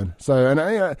 it's fun. So,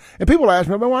 and people ask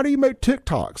me, why do you make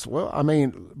TikToks? Well,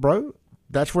 bro,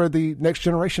 that's where the next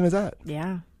generation is at.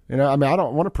 Yeah. I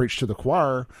don't want to preach to the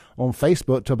choir on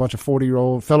Facebook to a bunch of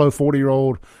fellow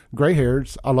 40-year-old gray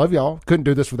hairs. I love y'all. Couldn't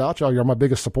do this without y'all. You're my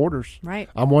biggest supporters. Right.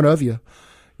 I'm one of you.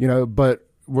 But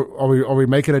are we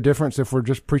making a difference if we're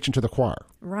just preaching to the choir?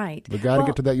 Right. We got to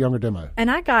get to that younger demo.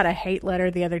 And I got a hate letter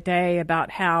the other day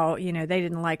about how, they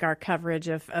didn't like our coverage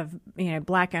of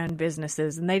black-owned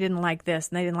businesses, and they didn't like this,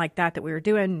 and they didn't like that we were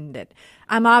doing. That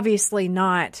I'm obviously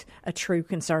not a true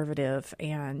conservative,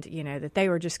 and, that they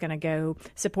were just going to go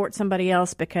support somebody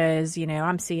else because,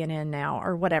 I'm CNN now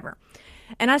or whatever.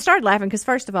 And I started laughing because,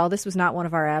 first of all, this was not one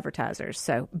of our advertisers,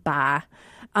 so bye.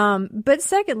 But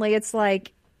secondly, it's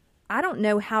like, I don't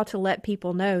know how to let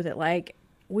people know that, like,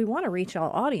 we want to reach all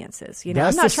audiences. I'm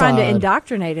not trying to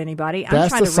indoctrinate anybody. I'm trying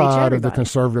to reach everybody. That's the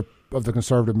side of the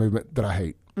conservative movement that I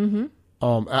hate.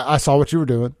 Mm-hmm. I saw what you were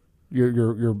doing.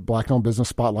 Your Black-owned business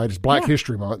spotlight is Black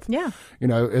History Month. Yeah.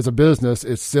 As a business,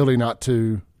 it's silly not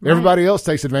to. Right. Everybody else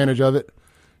takes advantage of it.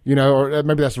 Or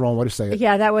maybe that's the wrong way to say it.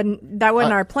 Yeah, that wasn't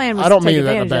our plan. I don't mean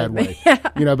that in a bad way.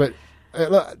 Yeah. But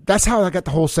that's how I got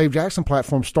the whole Save Jackson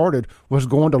platform started. Was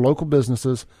going to local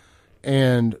businesses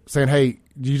and saying, hey,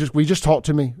 we just talked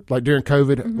to me like during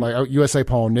COVID, mm-hmm. like USA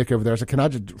Paul and Nick over there. I said, can I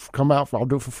just come out? I'll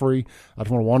do it for free. I just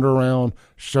want to wander around,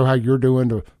 show how you're doing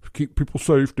to keep people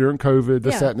safe during COVID,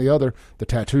 that, and the other, the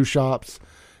tattoo shops.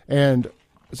 And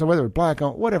so whether it's black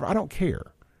on, whatever, I don't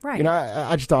care. Right. You know,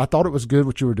 I thought it was good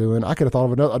what you were doing. I could have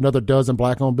thought of another dozen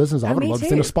black-owned businesses. I would have loved to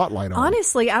see a spotlight on.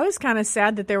 Honestly, I was kind of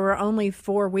sad that there were only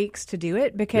 4 weeks to do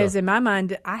it because in my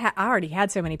mind, I already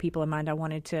had so many people in mind I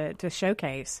wanted to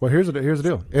showcase. Well, here's the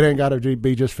deal. It ain't got to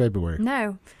be just February.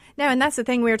 No, and that's the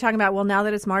thing we were talking about. Well, now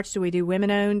that it's March, do we do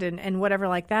women-owned and whatever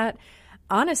like that?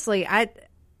 Honestly,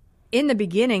 in the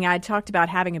beginning, I talked about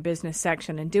having a business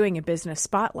section and doing a business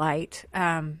spotlight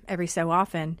every so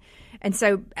often. And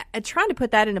so trying to put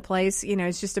that into place, you know,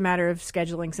 it's just a matter of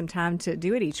scheduling some time to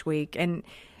do it each week. And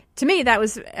to me,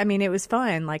 it was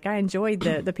fun. Like, I enjoyed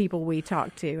the people we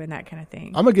talked to and that kind of thing.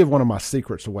 I'm going to give one of my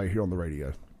secrets away here on the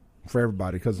radio for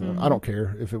everybody because I don't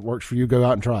care. If it works for you, go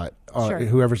out and try it. Sure.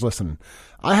 Whoever's listening.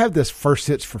 I have this first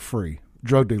hits for free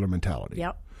drug dealer mentality.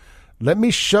 Yep. Let me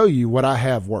show you what I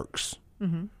have works.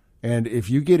 Mm-hmm. And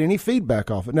if you get any feedback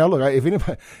off it. Now, look, if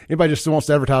anybody just wants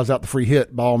to advertise out the free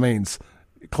hit, by all means,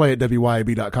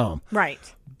 clay@wyab.com.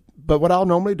 Right. But what I'll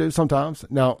normally do sometimes,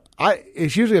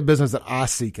 it's usually a business that I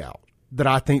seek out that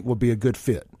I think will be a good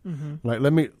fit. Mm-hmm.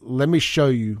 Like, let me show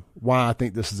you why I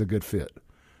think this is a good fit.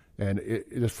 And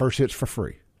the first hit's for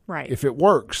free. Right. If it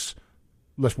works,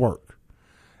 let's work.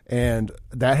 And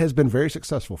that has been very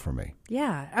successful for me.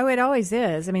 Yeah. Oh, it always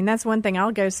is. I mean, that's one thing.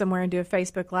 I'll go somewhere and do a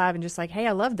Facebook Live and just like, hey,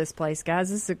 I love this place, guys.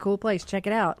 This is a cool place. Check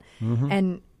it out. Mm-hmm.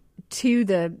 And to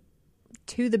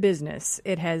the business,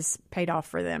 it has paid off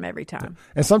for them every time.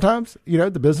 And sometimes, you know,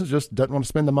 the business just doesn't want to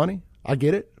spend the money. I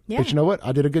get it. Yeah. But you know what?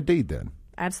 I did a good deed then.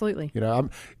 Absolutely. You know,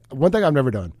 one thing I've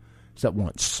never done is that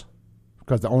once,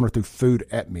 because the owner threw food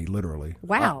at me, literally.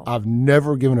 Wow. I've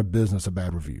never given a business a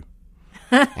bad review.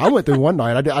 I went through one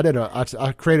night.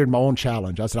 I created my own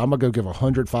challenge. I said, I'm going to go give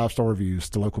 100 5-star reviews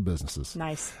to local businesses.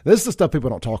 Nice. This is the stuff people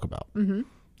don't talk about. Mm-hmm.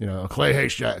 You know, Clay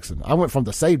hates Jackson. I went from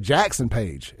the Save Jackson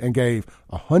page and gave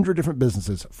 100 different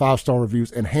businesses 5-star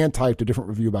reviews and hand typed a different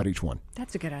review about each one.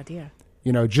 That's a good idea.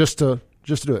 You know, just to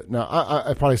do it. Now,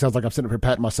 it probably sounds like I'm sitting up here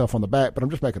patting myself on the back, but I'm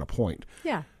just making a point.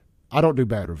 Yeah. I don't do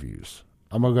bad reviews.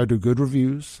 I'm going to go do good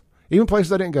reviews. Even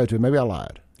places I didn't go to. Maybe I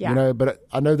lied. Yeah. You know, but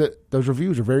I know that those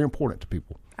reviews are very important to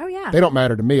people. Oh, yeah. They don't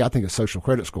matter to me. I think it's social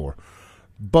credit score.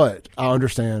 But I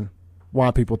understand why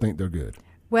people think they're good.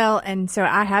 Well, and so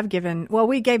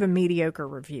we gave a mediocre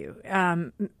review.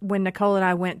 When Nicole and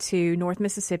I went to North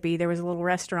Mississippi, there was a little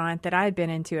restaurant that I had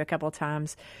been into a couple of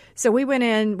times. So we went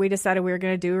in, we decided we were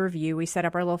going to do a review. We set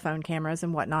up our little phone cameras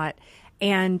and whatnot.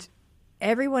 And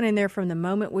everyone in there from the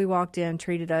moment we walked in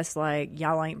treated us like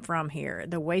y'all ain't from here.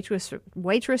 The waitress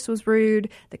was rude.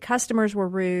 The customers were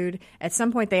rude. At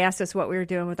some point they asked us what we were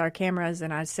doing with our cameras,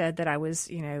 and I said that I was,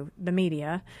 you know, the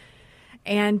media.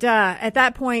 And at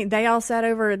that point, they all sat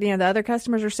over, you know, the other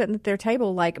customers are sitting at their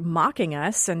table, like mocking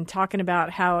us and talking about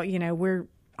how, you know, we're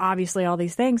obviously all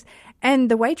these things.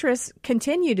 And the waitress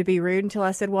continued to be rude until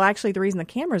I said, well, actually, the reason the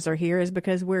cameras are here is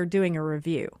because we're doing a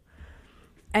review.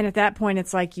 And at that point,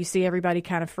 it's like you see everybody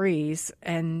kind of freeze.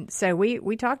 And so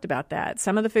we talked about that.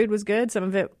 Some of the food was good. Some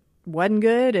of it wasn't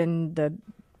good. And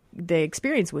the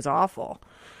experience was awful.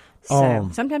 So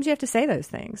sometimes you have to say those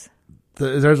things.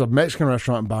 There's a Mexican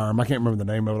restaurant in Byram. I can't remember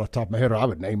the name of it off the top of my head, or I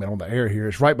would name it on the air here.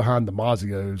 It's right behind the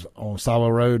Mazio's on Silo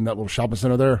Road in that little shopping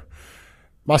center there.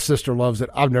 My sister loves it.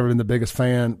 I've never been the biggest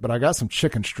fan, but I got some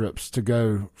chicken strips to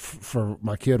go for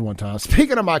my kid one time.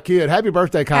 Speaking of my kid, happy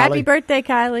birthday, Kylie. Happy birthday,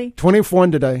 Kylie.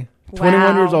 21 today. Wow.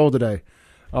 21 years old today.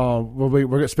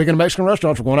 We're speaking of Mexican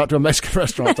restaurants. We're going out to a Mexican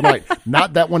restaurant tonight.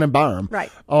 Not that one in Byram. Right.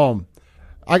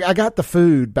 I got the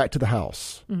food back to the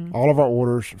house. Mm-hmm. All of our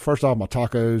orders. First off, my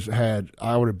tacos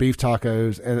I ordered beef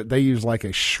tacos, and they use like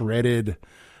a shredded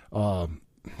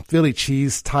Philly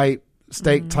cheese type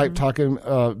steak type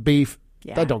taco beef.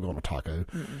 Yeah. That don't go on a taco.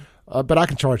 But I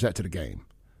can charge that to the game.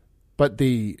 But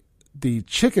the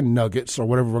chicken nuggets, or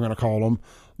whatever we're going to call them,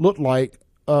 look like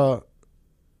some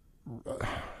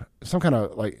kind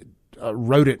of like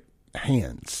rodent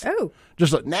hands. Oh.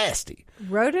 Just look nasty.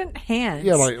 Rodent hands.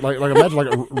 Yeah, like imagine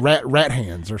like a rat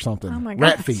hands or something. Oh my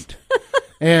rat gosh. feet.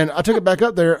 And I took it back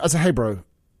up there. I said, hey, bro,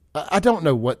 I don't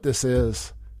know what this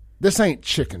is. This ain't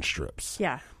chicken strips.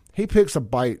 Yeah. He picks a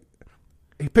bite.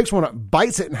 He picks one up,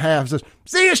 bites it in half, says,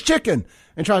 see, it's chicken,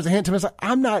 and tries to hand it to me. It's like,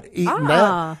 I'm not eating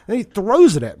that. And he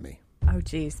throws it at me. Oh,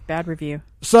 geez. Bad review.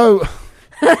 So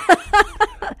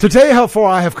to tell you how far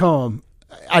I have come,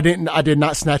 I did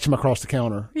not snatch him across the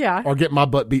counter. Yeah. Or get my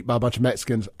butt beat by a bunch of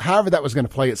Mexicans. However that was going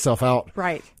to play itself out.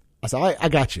 Right. I said, I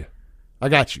got you. I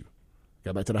got you.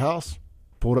 Got back to the house,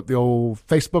 pulled up the old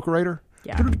Facebook rater.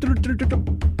 Yeah.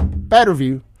 Bad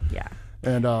review. Yeah.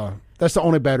 And that's the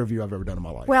only bad review I've ever done in my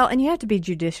life. Well, and you have to be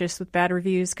judicious with bad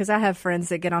reviews, because I have friends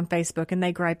that get on Facebook and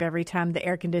they gripe every time the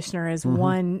air conditioner is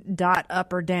one dot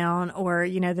up or down, or,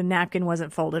 you know, the napkin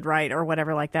wasn't folded right or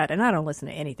whatever like that. And I don't listen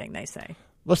to anything they say.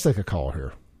 Let's take a call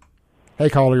here. Hey,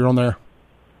 caller, you're on there.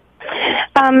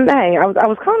 Hey, I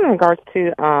was calling in regards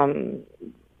to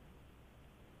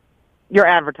your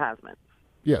advertisement.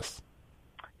 Yes.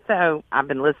 So I've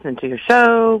been listening to your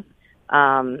show.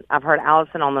 I've heard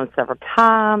Allison on them several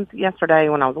times. Yesterday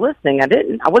when I was listening,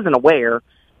 I wasn't aware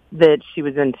that she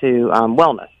was into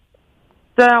wellness.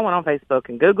 So I went on Facebook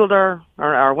and Googled her,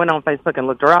 or went on Facebook and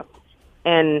looked her up,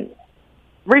 and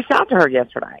reached out to her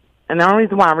yesterday. And the only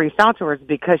reason why I reached out to her is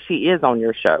because she is on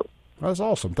your show. That's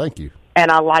awesome. Thank you.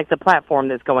 And I like the platform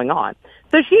that's going on.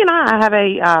 So she and I have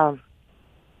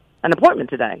an appointment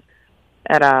today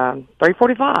at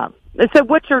 3:45. And so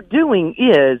what you're doing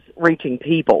is reaching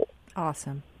people.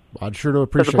 Awesome. I'd sure to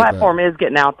appreciate that. The platform is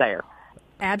getting out there.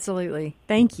 Absolutely.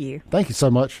 Thank you. Thank you so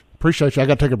much. Appreciate you. I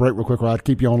got to take a break real quick, or I'd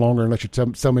keep you on longer and let you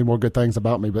tell me more good things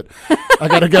about me, but I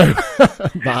got to go.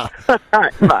 Bye. All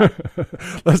right, bye.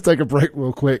 Let's take a break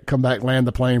real quick, come back, land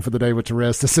the plane for the day with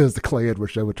Therese. This is the Clay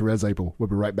Edwards Show with Therese Apel. We'll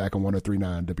be right back on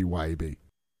 103.9 WYAB.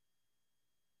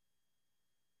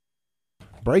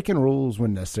 Breaking rules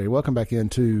when necessary. Welcome back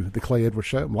into the Clay Edwards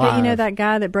Show. Live. Yeah, you know that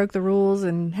guy that broke the rules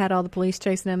and had all the police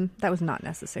chasing him? That was not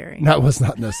necessary. That was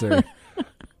not necessary.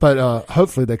 But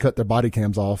hopefully they cut their body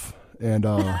cams off, and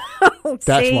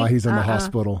that's why he's in the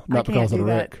hospital, not because of the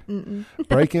wreck.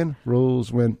 Breaking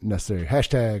rules when necessary.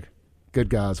 Hashtag good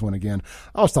guys win again.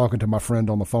 I was talking to my friend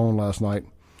on the phone last night.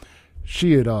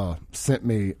 She had sent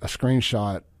me a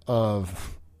screenshot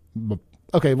of one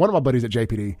of my buddies at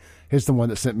JPD. He's the one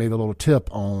that sent me the little tip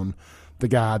on the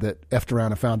guy that effed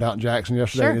around and found out in Jackson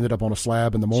yesterday and ended up on a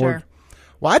slab in the morgue. Sure.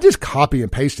 Well, I just copy and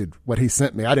pasted what he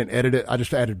sent me. I didn't edit it. I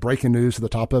just added breaking news to the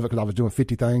top of it because I was doing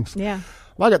 50 things. Yeah.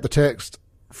 Well, I got the text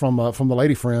from the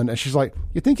lady friend, and she's like,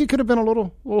 "You think you could have been a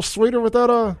little sweeter with that?"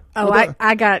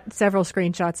 I got several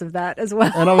screenshots of that as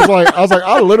well. And I was like,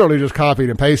 I literally just copied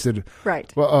and pasted. Right.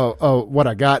 Well, what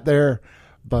I got there.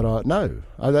 But no,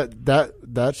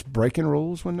 that's breaking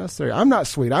rules when necessary. I'm not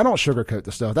sweet. I don't sugarcoat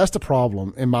the stuff. That's the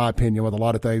problem, in my opinion, with a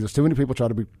lot of things. Is too many people try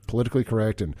to be politically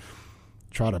correct and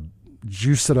try to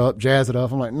juice it up, jazz it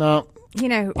up. I'm like, no, you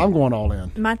know, I'm going all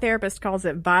in. My therapist calls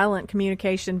it violent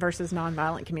communication versus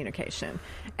nonviolent communication.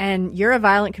 And you're a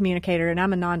violent communicator, and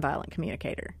I'm a nonviolent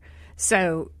communicator.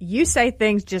 So you say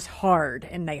things just hard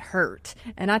and they hurt.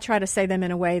 And I try to say them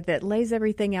in a way that lays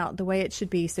everything out the way it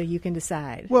should be so you can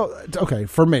decide. Well, okay,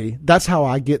 for me, that's how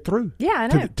I get through. Yeah, I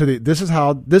know.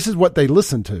 This is what they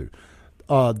listen to.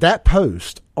 That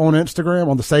post on Instagram,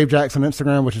 on the Save Jackson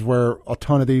Instagram, which is where a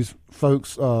ton of these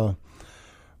folks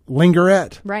linger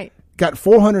at, right, got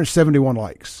 471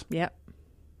 likes. Yep.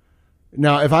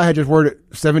 Now, if I had just worded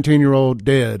 17-year-old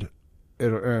dead,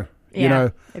 you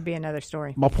know, it'd be another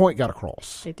story. My point got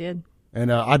across. It did.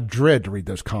 And I dread to read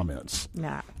those comments.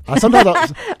 Nah.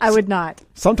 I would not.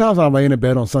 Sometimes I'm laying in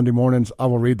bed on Sunday mornings. I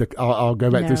will read I'll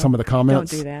go back through some of the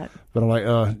comments. Don't do that. But I'm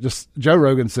like, just Joe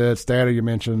Rogan said, stay out of your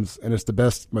mentions, and it's the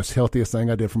best, most healthiest thing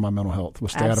I did for my mental health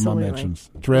was stay out of my mentions.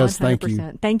 Therese, thank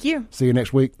you. Thank you. See you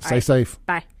next week. Stay safe.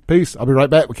 Bye. Peace. I'll be right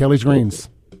back with Kelly's Greens.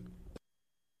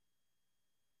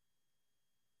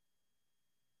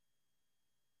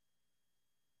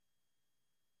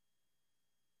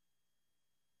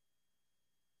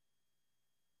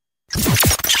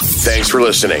 Thanks for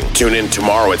listening. Tune in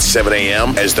tomorrow at 7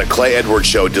 a.m. as the Clay Edwards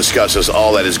Show discusses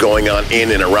all that is going on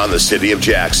in and around the city of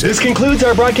Jackson. This concludes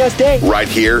our broadcast day. Right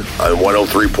here on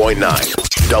 103.9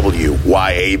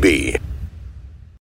 WYAB.